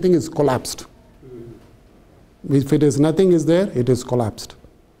state, everything is collapsed. If it is nothing is there, it is collapsed.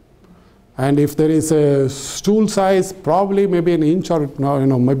 And if there is a stool size, probably maybe an inch or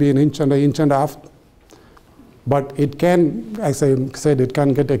maybe an inch and a half. But it can, as I said, it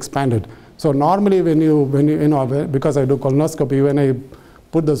can get expanded. So normally when you because I do colonoscopy, when I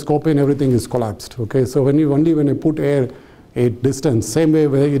put the scope in, everything is collapsed. Okay, so when I put air, it distance. Same way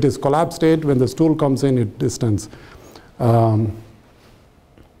where it is collapsed state, when the stool comes in, it distance.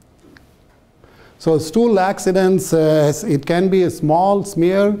 So stool accidents, it can be a small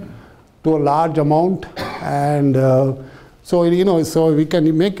smear to a large amount, and so we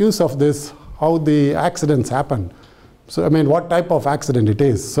can make use of this, how the accidents happen. So I mean, what type of accident it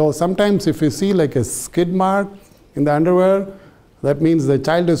is. So sometimes if you see like a skid mark in the underwear, that means the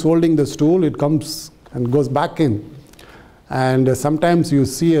child is holding the stool, it comes and goes back in. And sometimes you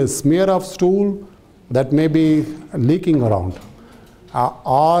see a smear of stool that may be leaking around.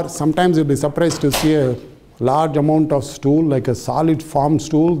 Or sometimes you'll be surprised to see a large amount of stool, like a solid formed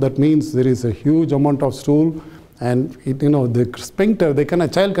stool. That means there is a huge amount of stool, and the sphincter,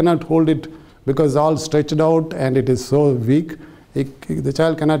 child cannot hold it because it's all stretched out and it is so weak. The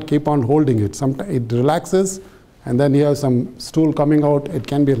child cannot keep on holding it. Sometimes it relaxes, and then you have some stool coming out. It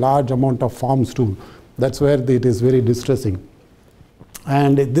can be a large amount of formed stool. That's where it is very distressing.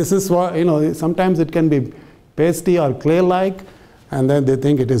 And this is what, sometimes it can be pasty or clay-like, and then they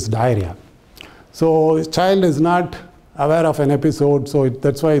think it is diarrhea. So child is not aware of an episode, so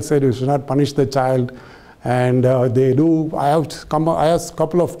that's why I said you should not punish the child. And they do. I asked a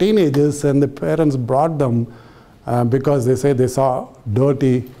couple of teenagers, and the parents brought them because they say they saw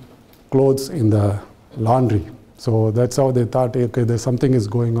dirty clothes in the laundry. So that's how they thought, okay, there's something is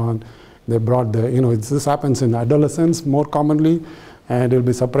going on. They brought this happens in adolescence more commonly, and you'll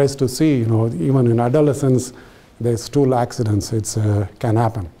be surprised to see, even in adolescence, there's stool accidents. It's can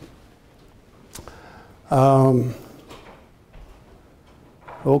happen.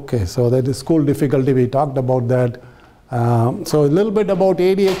 Okay, so that is school difficulty. We talked about that. So a little bit about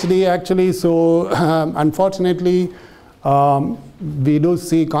ADHD actually. So unfortunately, we do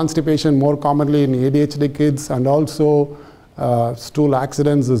see constipation more commonly in ADHD kids, and also stool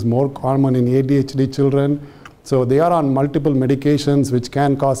accidents is more common in ADHD children. So they are on multiple medications which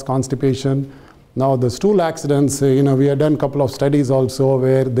can cause constipation. Now the stool accidents, we have done a couple of studies also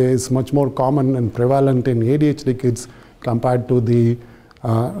where there is much more common and prevalent in ADHD kids compared to the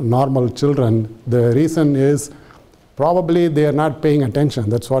normal children. The reason is probably they are not paying attention.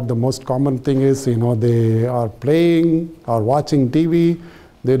 That's what the most common thing is. They are playing or watching TV.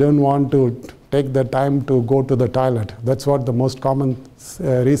 They don't want to take the time to go to the toilet. That's what the most common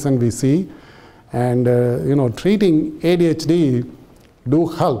reason we see. And treating ADHD do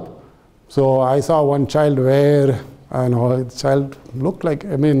help. So I saw one child where child looked like,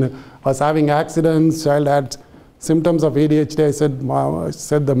 was having accidents. Child had symptoms of ADHD. I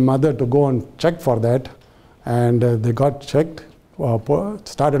said the mother to go and check for that, and they got checked,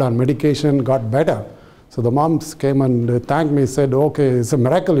 started on medication, got better. So the moms came and thanked me, said, okay, it's a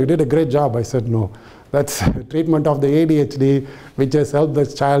miracle, you did a great job. I said, no, that's treatment of the ADHD, which has helped the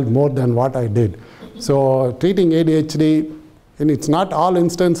child more than what I did. So treating ADHD, and it's not all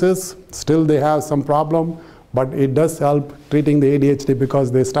instances, still they have some problem, but it does help treating the ADHD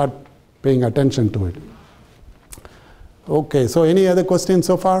because they start paying attention to it. Okay, so any other questions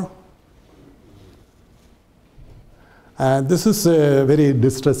so far? This is very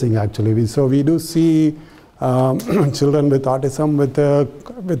distressing actually. We do see children with autism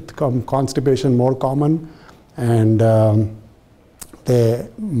with constipation more common, and the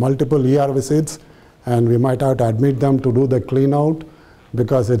multiple ER visits, and we might have to admit them to do the clean out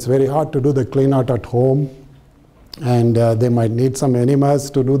because it's very hard to do the clean out at home, and they might need some enemas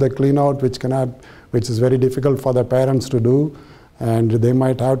to do the clean out, which is very difficult for the parents to do, and they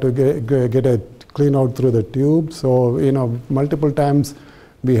might have to get a clean out through the tube. So multiple times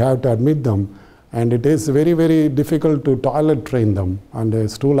we have to admit them, and it is very, very difficult to toilet train them,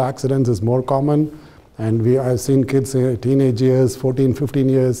 and stool accidents is more common. And I've seen kids teenage years, 14, 15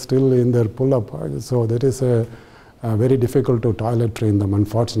 years, still in their pull-up. So that is very difficult to toilet train them,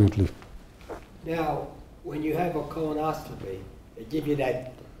 unfortunately. Now, when you have a colonoscopy, they give you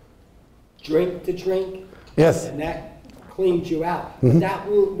that drink to drink. Yes. And that cleans you out. But that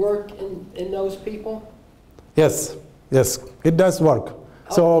won't work in those people? Yes, yes, it does work.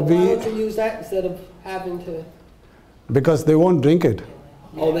 So Why don't you use that instead of having to? Because they won't drink it.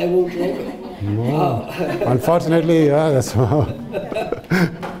 Oh, they won't drink it? No. Unfortunately, yeah, that's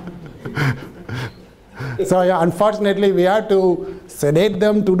so yeah, unfortunately, we have to sedate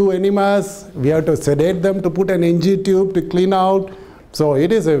them to do enemas. We have to sedate them to put an NG tube to clean out. So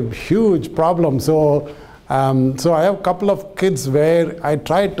it is a huge problem. So, so I have a couple of kids where I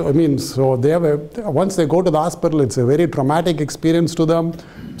try to, so they have once they go to the hospital, it's a very traumatic experience to them.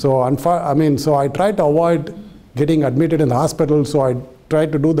 So, so I try to avoid getting admitted in the hospital. So I try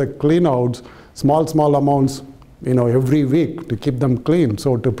to do the clean outs, small amounts, every week to keep them clean.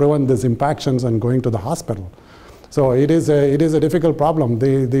 So to prevent these impactions and going to the hospital. So it is a difficult problem.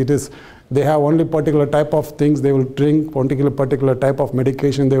 They have only particular type of things they will drink, particular type of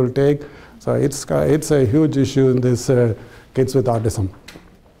medication they will take. So it's a huge issue in this kids with autism.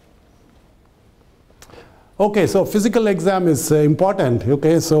 Okay, so physical exam is important.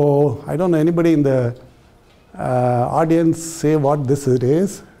 Okay, so I don't know anybody in the audience say what this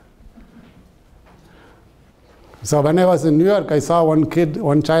is. So when I was in New York, I saw one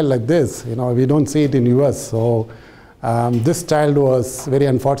child like this. We don't see it in US. So this child was very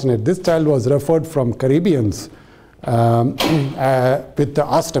unfortunate. This child was referred from Caribbeans with the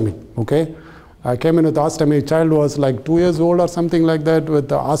ostomy. Okay, I came in with ostomy. Child was like 2 years old or something like that with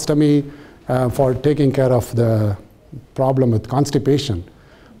the ostomy for taking care of the problem with constipation.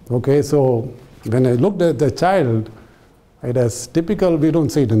 Okay, so when I looked at the child, it is typical, we don't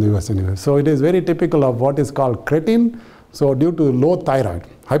see it in the US anyway. So it is very typical of what is called cretin. So due to low thyroid,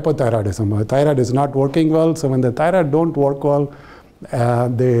 hypothyroidism, thyroid is not working well. So when the thyroid don't work well,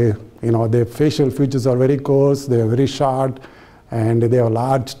 their facial features are very coarse, they are very short, and they have a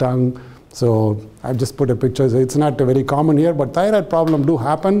large tongue. So I've just put a picture. So it's not very common here, but thyroid problem do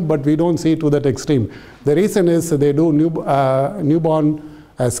happen, but we don't see it to that extreme. The reason is they do newborn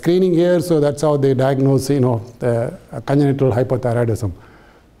screening here, so that's how they diagnose, the congenital hypothyroidism.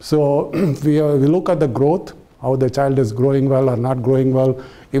 So we look at the growth, how the child is growing well or not growing well.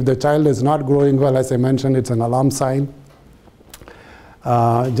 If the child is not growing well, as I mentioned, it's an alarm sign.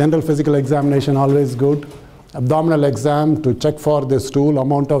 General physical examination always good. Abdominal exam to check for the stool,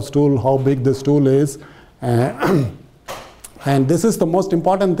 amount of stool, how big the stool is. And this is the most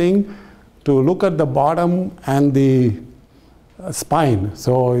important thing, to look at the bottom and the spine.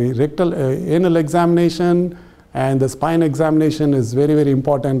 So rectal anal examination and the spine examination is very, very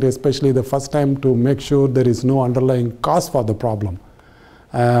important, especially the first time, to make sure there is no underlying cause for the problem.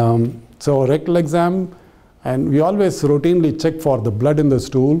 So rectal exam, and we always routinely check for the blood in the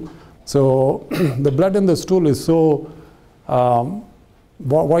stool. So the blood in the stool is so,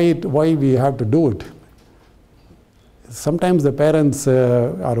 why we have to do it? Sometimes the parents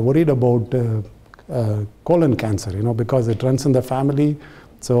are worried about colon cancer, because it runs in the family.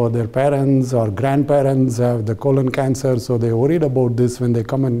 So their parents or grandparents have the colon cancer, so they're worried about this when they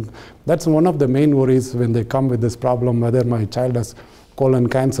come in. That's one of the main worries when they come with this problem, whether my child has colon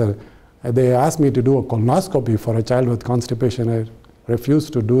cancer. They asked me to do a colonoscopy for a child with constipation. I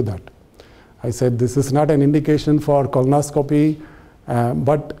refused to do that. I said, this is not an indication for colonoscopy,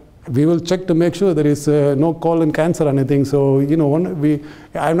 but we will check to make sure there is no colon cancer or anything. So,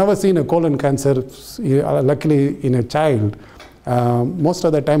 I've never seen a colon cancer, luckily, in a child. Most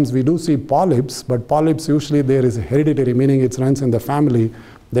of the times we do see polyps, but polyps usually there is hereditary, meaning it runs in the family.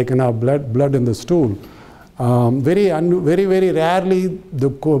 They can have blood in the stool. Very, very rarely the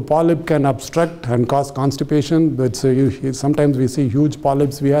polyp can obstruct and cause constipation. But sometimes we see huge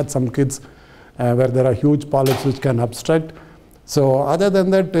polyps. We had some kids where there are huge polyps which can obstruct. So other than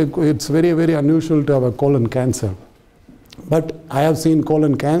that, it's very, very unusual to have a colon cancer. But I have seen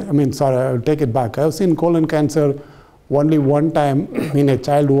colon cancer, I'll take it back. I have seen colon cancer only one time in a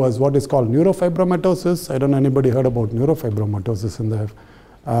child who has what is called neurofibromatosis. I don't know anybody heard about neurofibromatosis in the,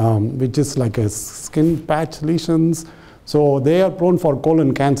 which is like a skin patch lesions. So they are prone for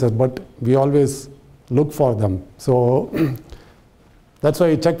colon cancer, but we always look for them. So that's why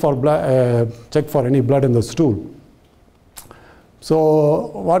you check for blood, check for any blood in the stool.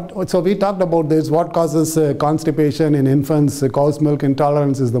 So we talked about this. What causes constipation in infants? Cow's milk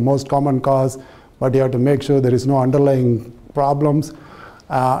intolerance is the most common cause, but you have to make sure there is no underlying problems.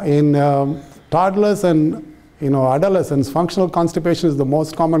 In toddlers and adolescents, functional constipation is the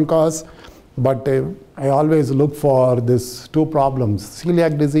most common cause, but I always look for these two problems: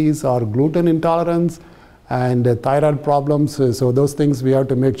 celiac disease or gluten intolerance, and thyroid problems. So those things we have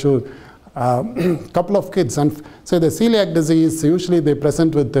to make sure. Couple of kids, and say the celiac disease, usually they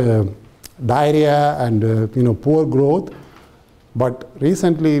present with diarrhea and poor growth. But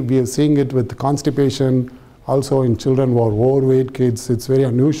recently we are seeing it with constipation also in children who are overweight kids. It's very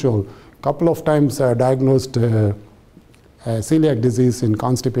unusual. Couple of times diagnosed celiac disease in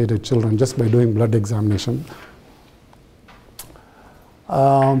constipated children just by doing blood examination.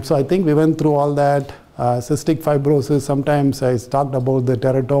 So I think we went through all that. Cystic fibrosis, sometimes I talked about the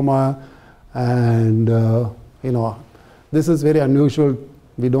teratoma, and this is very unusual.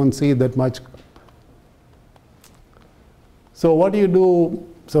 We don't see that much. So what do you do?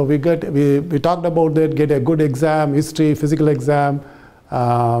 So we talked about that, get a good exam, history, physical exam,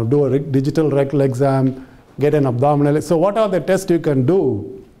 do a digital rectal exam, get an abdominal. So what are the tests you can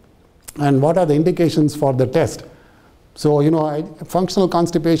do, and what are the indications for the test? So, functional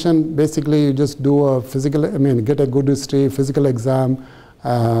constipation, basically you just do a get a good history, physical exam,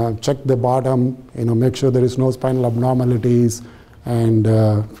 check the bottom, make sure there is no spinal abnormalities, and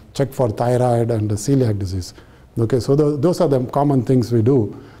check for thyroid and celiac disease. Okay, so those are the common things we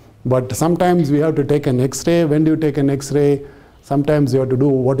do. But sometimes we have to take an X-ray. When do you take an X-ray? Sometimes you have to do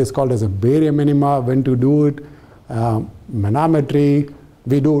what is called as a barium enema. When to do it? Manometry.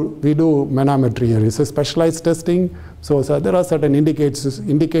 We do manometry here. It's a specialized testing. So there are certain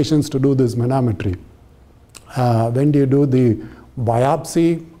indications to do this manometry. When do you do the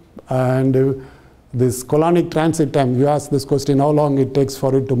biopsy? And this colonic transit time, you ask this question, how long it takes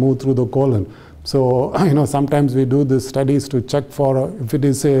for it to move through the colon. So, sometimes we do these studies to check for if it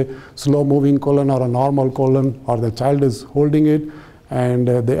is a slow-moving colon or a normal colon, or the child is holding it, and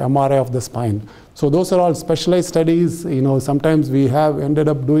the MRI of the spine. So those are all specialized studies. Sometimes we have ended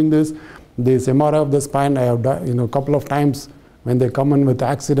up doing this MRI of the spine. I have a couple of times when they come in with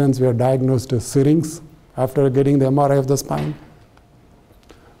accidents, we have diagnosed syrinx after getting the MRI of the spine.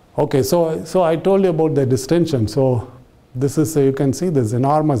 Okay, so I told you about the distension. So this is, you can see this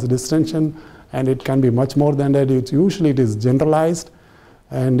enormous distension, and it can be much more than that. Usually it is generalized,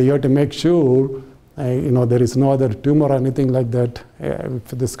 and you have to make sure there is no other tumor or anything like that if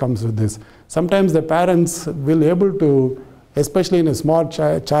this comes with this. Sometimes the parents will able to, especially in a small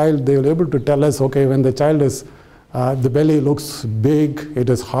child, they will able to tell us, okay, when the child is, the belly looks big, it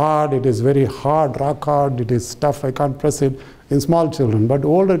is hard, it is very hard, rock hard, it is tough, I can't press it, in small children. But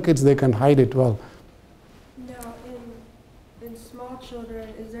older kids, they can hide it well. Now, in small children,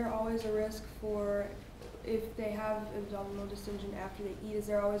 is there always a risk for, if they have abdominal distension after they eat, is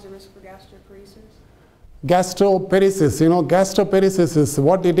there always a risk for gastroparesis? Gastroparesis, gastroparesis is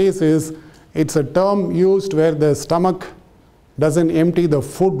what it is it's a term used where the stomach doesn't empty the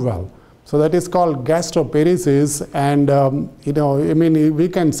food well. So that is called gastroparesis, and we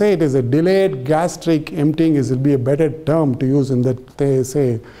can say it is a delayed gastric emptying. It will be a better term to use in that they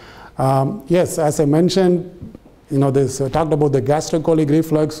say. Yes, as I mentioned, this talked about the gastrocolic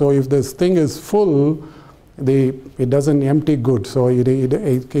reflux. So if this thing is full, it doesn't empty good. So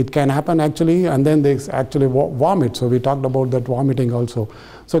it can happen actually, and then they actually vomit. So we talked about that vomiting also.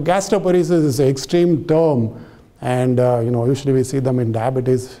 So gastroparesis is an extreme term, and usually we see them in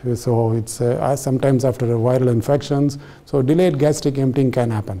diabetes. So it's sometimes after viral infections. So delayed gastric emptying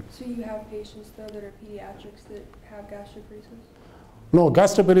can happen. So you have patients though that are pediatrics that have gastroparesis? No,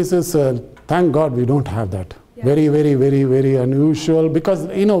 gastroparesis, thank God we don't have that. Yeah. Very, very, very, very unusual, because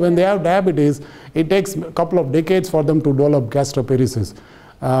when they have diabetes, it takes a couple of decades for them to develop gastroparesis.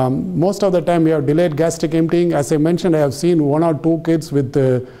 Most of the time we have delayed gastric emptying. As I mentioned, I have seen 1 or 2 kids with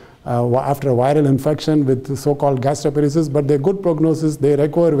after a viral infection with so-called gastroparesis, but they're good prognosis. They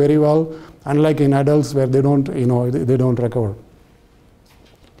recover very well, unlike in adults where they don't, they don't recover.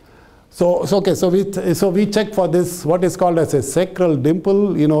 So we check for this, what is called as a sacral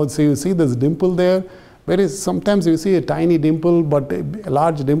dimple. So you see this dimple there. Sometimes you see a tiny dimple, but a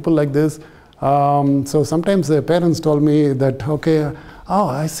large dimple like this. So sometimes the parents told me that, okay,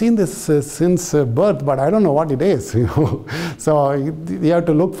 I've seen this since birth, but I don't know what it is. So you have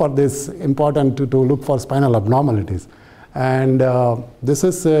to look for this, important to look for spinal abnormalities. And this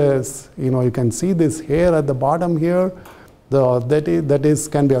is, you can see this hair at the bottom here. That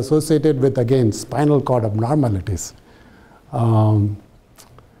can be associated with, again, spinal cord abnormalities.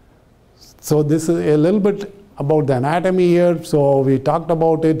 So this is a little bit about the anatomy here. So we talked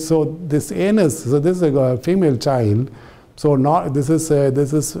about it. So this anus, so this is a female child. So this is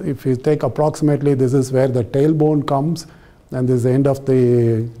if you take approximately, this is where the tailbone comes, and this is the end of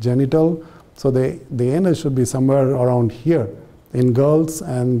the genital. So the anus should be somewhere around here in girls,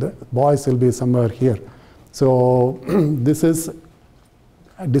 and boys will be somewhere here. So this is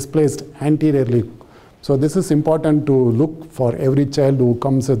displaced anteriorly. So this is important to look for every child who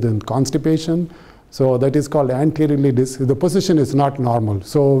comes with constipation. So that is called anteriorly the position is not normal.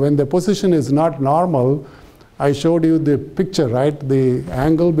 So when the position is not normal, I showed you the picture, right? The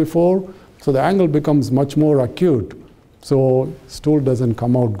angle before. So the angle becomes much more acute. So stool doesn't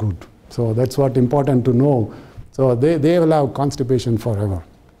come out good. So that's what important to know. So they will have constipation forever.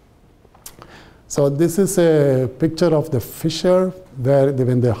 So this is a picture of the fissure where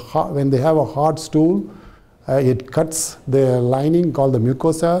when they have a hard stool, it cuts the lining called the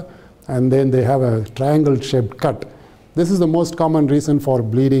mucosa, and then they have a triangle-shaped cut. This is the most common reason for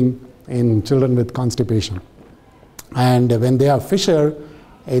bleeding in children with constipation. And when they have fissure,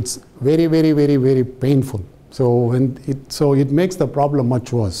 it's very, very, very, very painful. So it makes the problem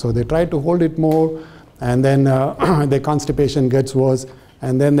much worse. So they try to hold it more, and then the constipation gets worse,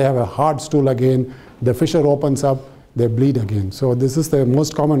 and then they have a hard stool again. The fissure opens up, they bleed again. So this is the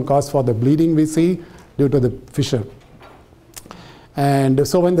most common cause for the bleeding we see due to the fissure. And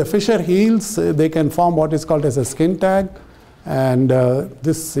so when the fissure heals, they can form what is called as a skin tag. And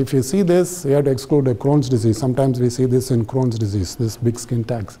this, if you see this, you have to exclude a Crohn's disease. Sometimes we see this in Crohn's disease, this big skin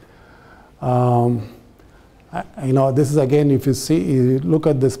tags. This is again, if you look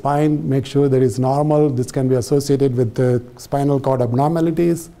at the spine, make sure that it's normal. This can be associated with the spinal cord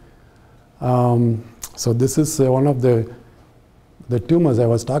abnormalities. So this is one of the tumors I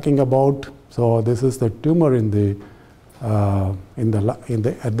was talking about. So this is the tumor at the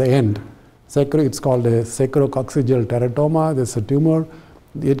end. It's called a sacrococcygeal teratoma. This is a tumor.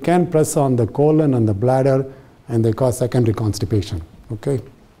 It can press on the colon and the bladder, and they cause secondary constipation. Okay.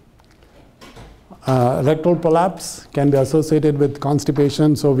 Rectal prolapse can be associated with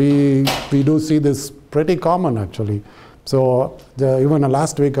constipation. So we do see this pretty common actually. So even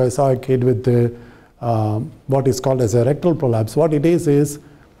last week I saw a kid with what is called as a rectal prolapse. What it is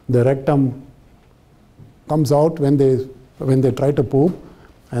the rectum comes out when they try to poop,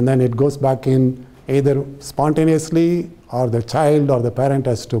 and then it goes back in either spontaneously, or the child or the parent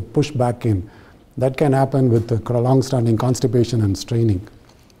has to push back in. That can happen with long-standing constipation and straining.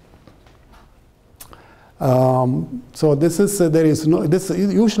 So this is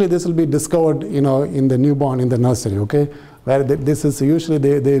usually this will be discovered in the newborn in the nursery, okay, where this is usually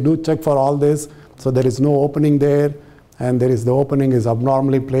they do check for all this. So there is no opening there, and the opening is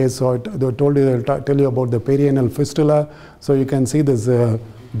abnormally placed. So they'll tell you about the perianal fistula. So you can see this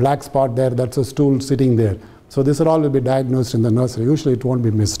black spot there. That's a stool sitting there. So this all will be diagnosed in the nursery. Usually it won't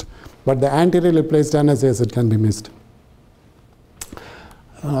be missed, but the anteriorly placed NSAs, it can be missed.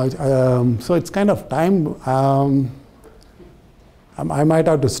 So it's kind of time. I might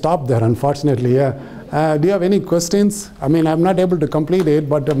have to stop there, unfortunately. Yeah. Do you have any questions? I mean, I'm not able to complete it,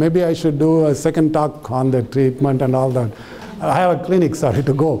 but maybe I should do a second talk on the treatment and all that. I have a clinic, sorry,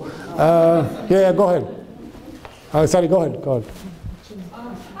 to go. Yeah, go ahead. Sorry, go ahead.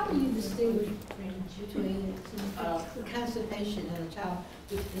 How do you distinguish between constipation in a child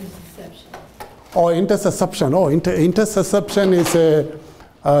with intussusception? Oh, intussusception. Oh, intussusception is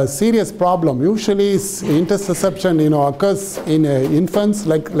a serious problem. Usually intussusception occurs in infants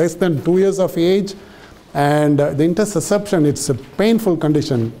like less than 2 years of age, and the intussusception, it's a painful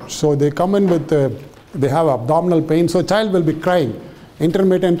condition. So they come in with they have abdominal pain, so child will be crying,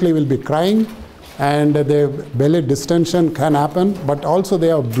 intermittently will be crying, and the belly distension can happen, but also they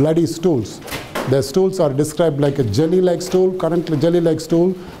have bloody stools. The stools are described like a jelly-like stool, currently jelly-like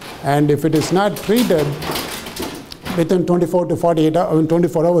stool, and if it is not treated, within 24 to 48 hours,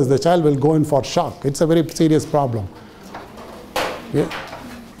 24 hours, the child will go in for shock. It's a very serious problem. Yeah.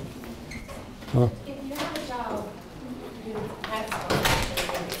 If you have a child who has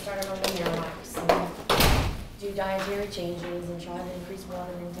constipation, and you start on the Miralax and do dietary changes and try to increase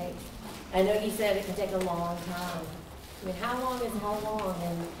water intake, I know you said it can take a long time. I mean, how long is how long,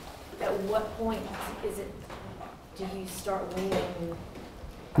 and at what point do you start weaning?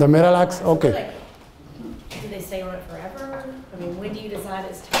 The Miralax, okay. Do they stay on it forever? I mean, when do you decide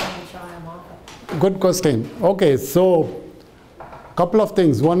it's time to try them off? Good question. Okay, so couple of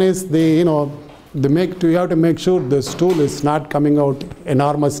things. One is you have to make sure the stool is not coming out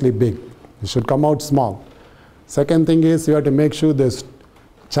enormously big. It should come out small. Second thing is you have to make sure the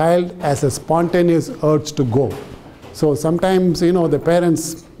child has a spontaneous urge to go. So sometimes the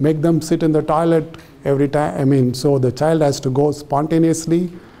parents make them sit in the toilet every time. I mean, so the child has to go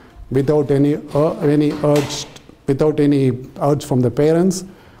spontaneously, without any urge from the parents,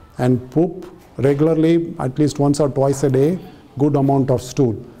 and poop regularly, at least once or twice a day, good amount of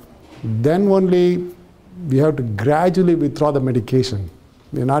stool. Then only we have to gradually withdraw the medication.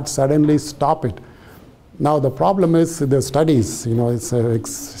 We not suddenly stop it. Now the problem is the studies,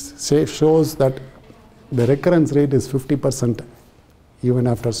 it shows that the recurrence rate is 50% even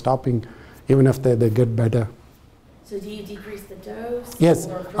after stopping even if they get better. So do you decrease the dose? Yes,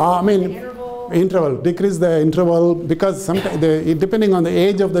 Or I mean, the interval, decrease the interval, because sometimes, depending on the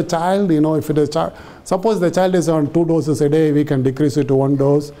age of the child, if it is suppose the child is on 2 doses a day, we can decrease it to 1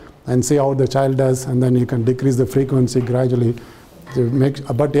 dose and see how the child does, and then you can decrease the frequency gradually.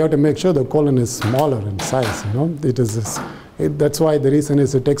 But you have to make sure the colon is smaller in size. That's why the reason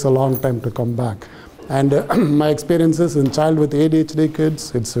is it takes a long time to come back. And my experiences in child with ADHD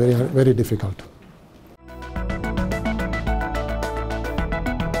kids, it's very, very difficult.